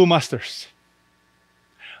serve two masters.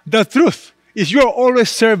 The truth is you are always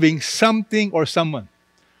serving something or someone.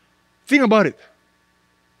 Think about it.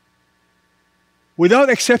 Without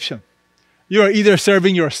exception, you are either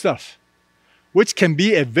serving yourself, which can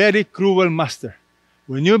be a very cruel master.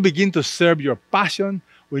 When you begin to serve your passion,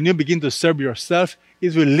 when you begin to serve yourself,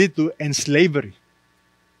 it will lead to enslavery.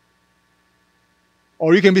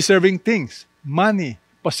 Or you can be serving things, money,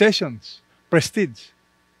 possessions, prestige.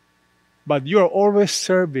 But you are always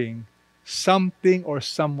serving something or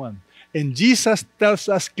someone. And Jesus tells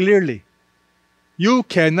us clearly, you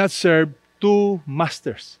cannot serve two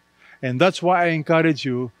masters. And that's why I encourage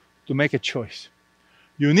you to make a choice.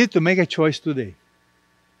 You need to make a choice today.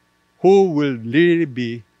 Who will really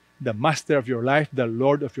be the master of your life, the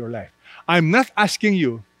Lord of your life? I'm not asking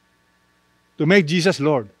you to make Jesus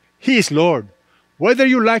Lord. He is Lord. Whether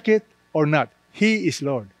you like it or not, He is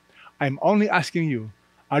Lord. I'm only asking you,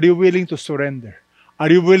 are you willing to surrender? Are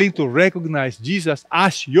you willing to recognize Jesus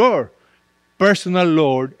as your personal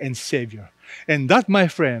Lord and Savior? And that, my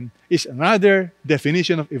friend, is another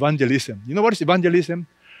definition of evangelism. You know what is evangelism?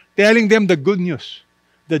 Telling them the good news,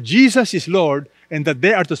 that Jesus is Lord and that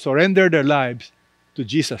they are to surrender their lives to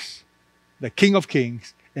Jesus, the King of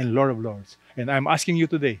Kings and Lord of Lords. And I'm asking you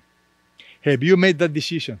today, have you made that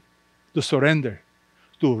decision to surrender,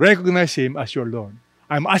 to recognize Him as your Lord?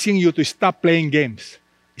 I'm asking you to stop playing games.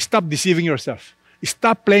 Stop deceiving yourself.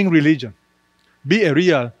 Stop playing religion. Be a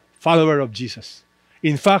real follower of Jesus.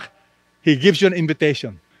 In fact, He gives you an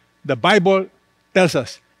invitation. The Bible tells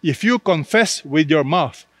us, if you confess with your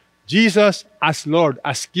mouth Jesus as Lord,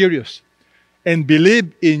 as Kyrios, and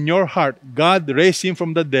believe in your heart God raised Him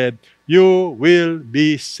from the dead, you will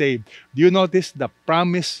be saved. Do you notice the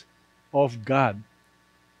promise of God?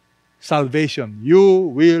 Salvation.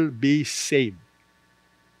 You will be saved.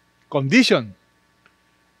 Condition.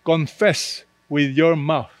 Confess with your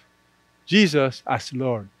mouth Jesus as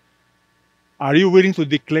Lord. Are you willing to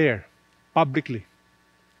declare publicly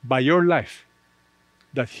by your life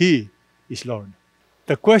that He is Lord?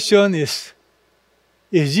 The question is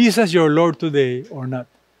Jesus your Lord today or not?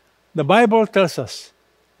 The Bible tells us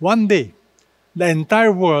one day the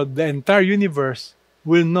entire world, the entire universe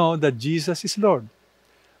will know that Jesus is Lord.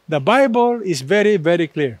 The Bible is very, very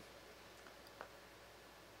clear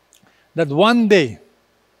that one day,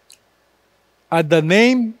 at the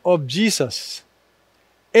name of Jesus,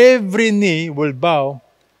 every knee will bow,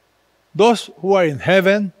 those who are in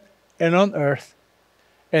heaven and on earth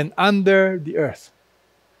and under the earth.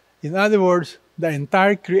 In other words, the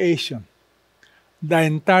entire creation, the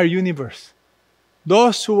entire universe,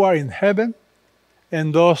 those who are in heaven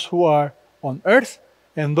and those who are on earth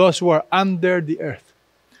and those who are under the earth.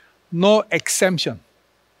 No exemption.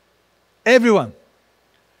 Everyone,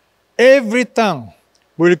 every tongue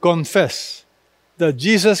will confess that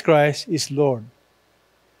Jesus Christ is Lord,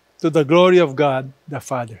 to the glory of God the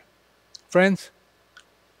Father. Friends,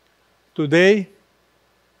 today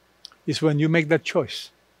is when you make that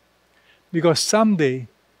choice. Because someday,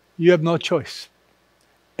 you have no choice.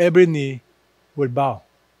 Every knee will bow.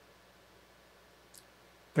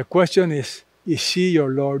 The question is He your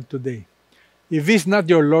Lord today? If He's not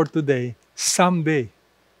your Lord today, someday,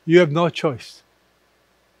 you have no choice.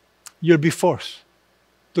 You'll be forced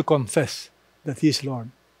to confess that He is Lord.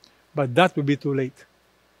 But that will be too late.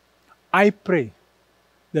 I pray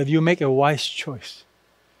that you make a wise choice.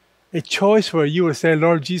 A choice where you will say,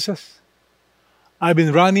 Lord Jesus, I've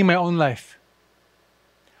been running my own life.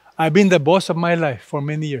 I've been the boss of my life for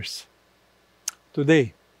many years.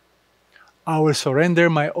 Today, I will surrender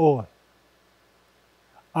my all.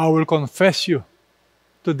 I will confess you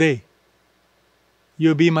today.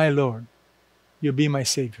 You be my Lord. You be my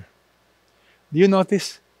Savior. Do you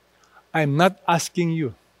notice? I'm not asking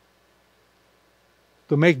you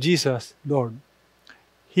to make Jesus Lord.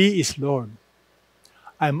 He is Lord.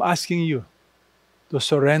 I'm asking you to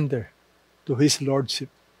surrender to His Lordship.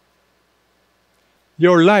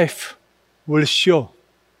 Your life will show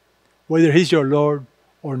whether He's your Lord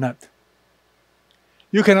or not.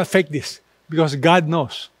 You cannot fake this because God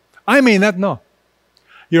knows. I may not know.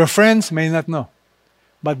 Your friends may not know.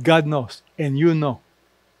 But God knows and you know.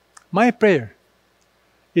 My prayer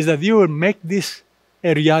is that you will make this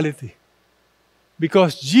a reality.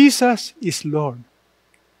 Because Jesus is Lord.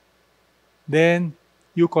 Then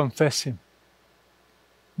you confess Him.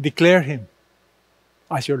 Declare Him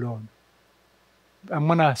as your Lord. I'm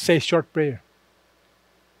going to say a short prayer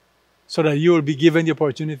so that you will be given the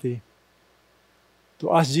opportunity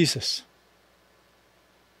to ask Jesus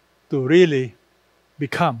to really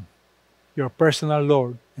become your personal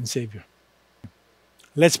Lord and Savior.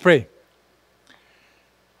 Let's pray.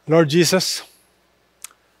 Lord Jesus,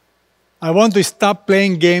 I want to stop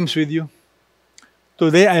playing games with you.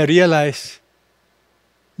 Today I realize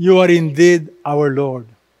you are indeed our Lord.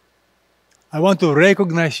 I want to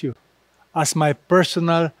recognize you as my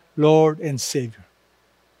personal Lord and Savior.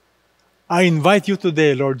 I invite you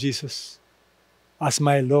today, Lord Jesus, as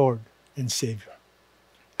my Lord and Savior.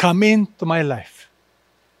 Come into my life.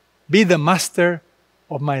 Be the master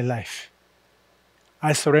of my life.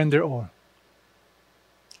 I surrender all.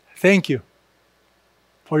 Thank you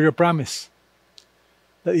for your promise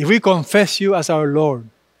that if we confess you as our Lord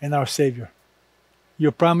and our Savior,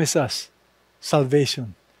 you promise us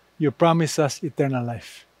salvation. You promise us eternal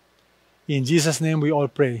life. In Jesus' name we all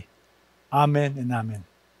pray. Amen and amen.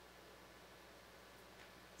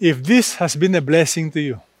 If this has been a blessing to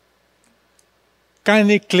you,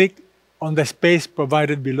 kindly click on the space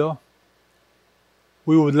provided below.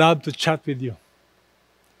 We would love to chat with you.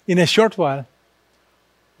 In a short while,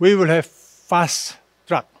 we will have fast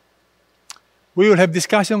track. We will have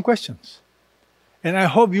discussion questions. And I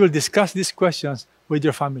hope you will discuss these questions with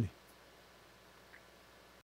your family.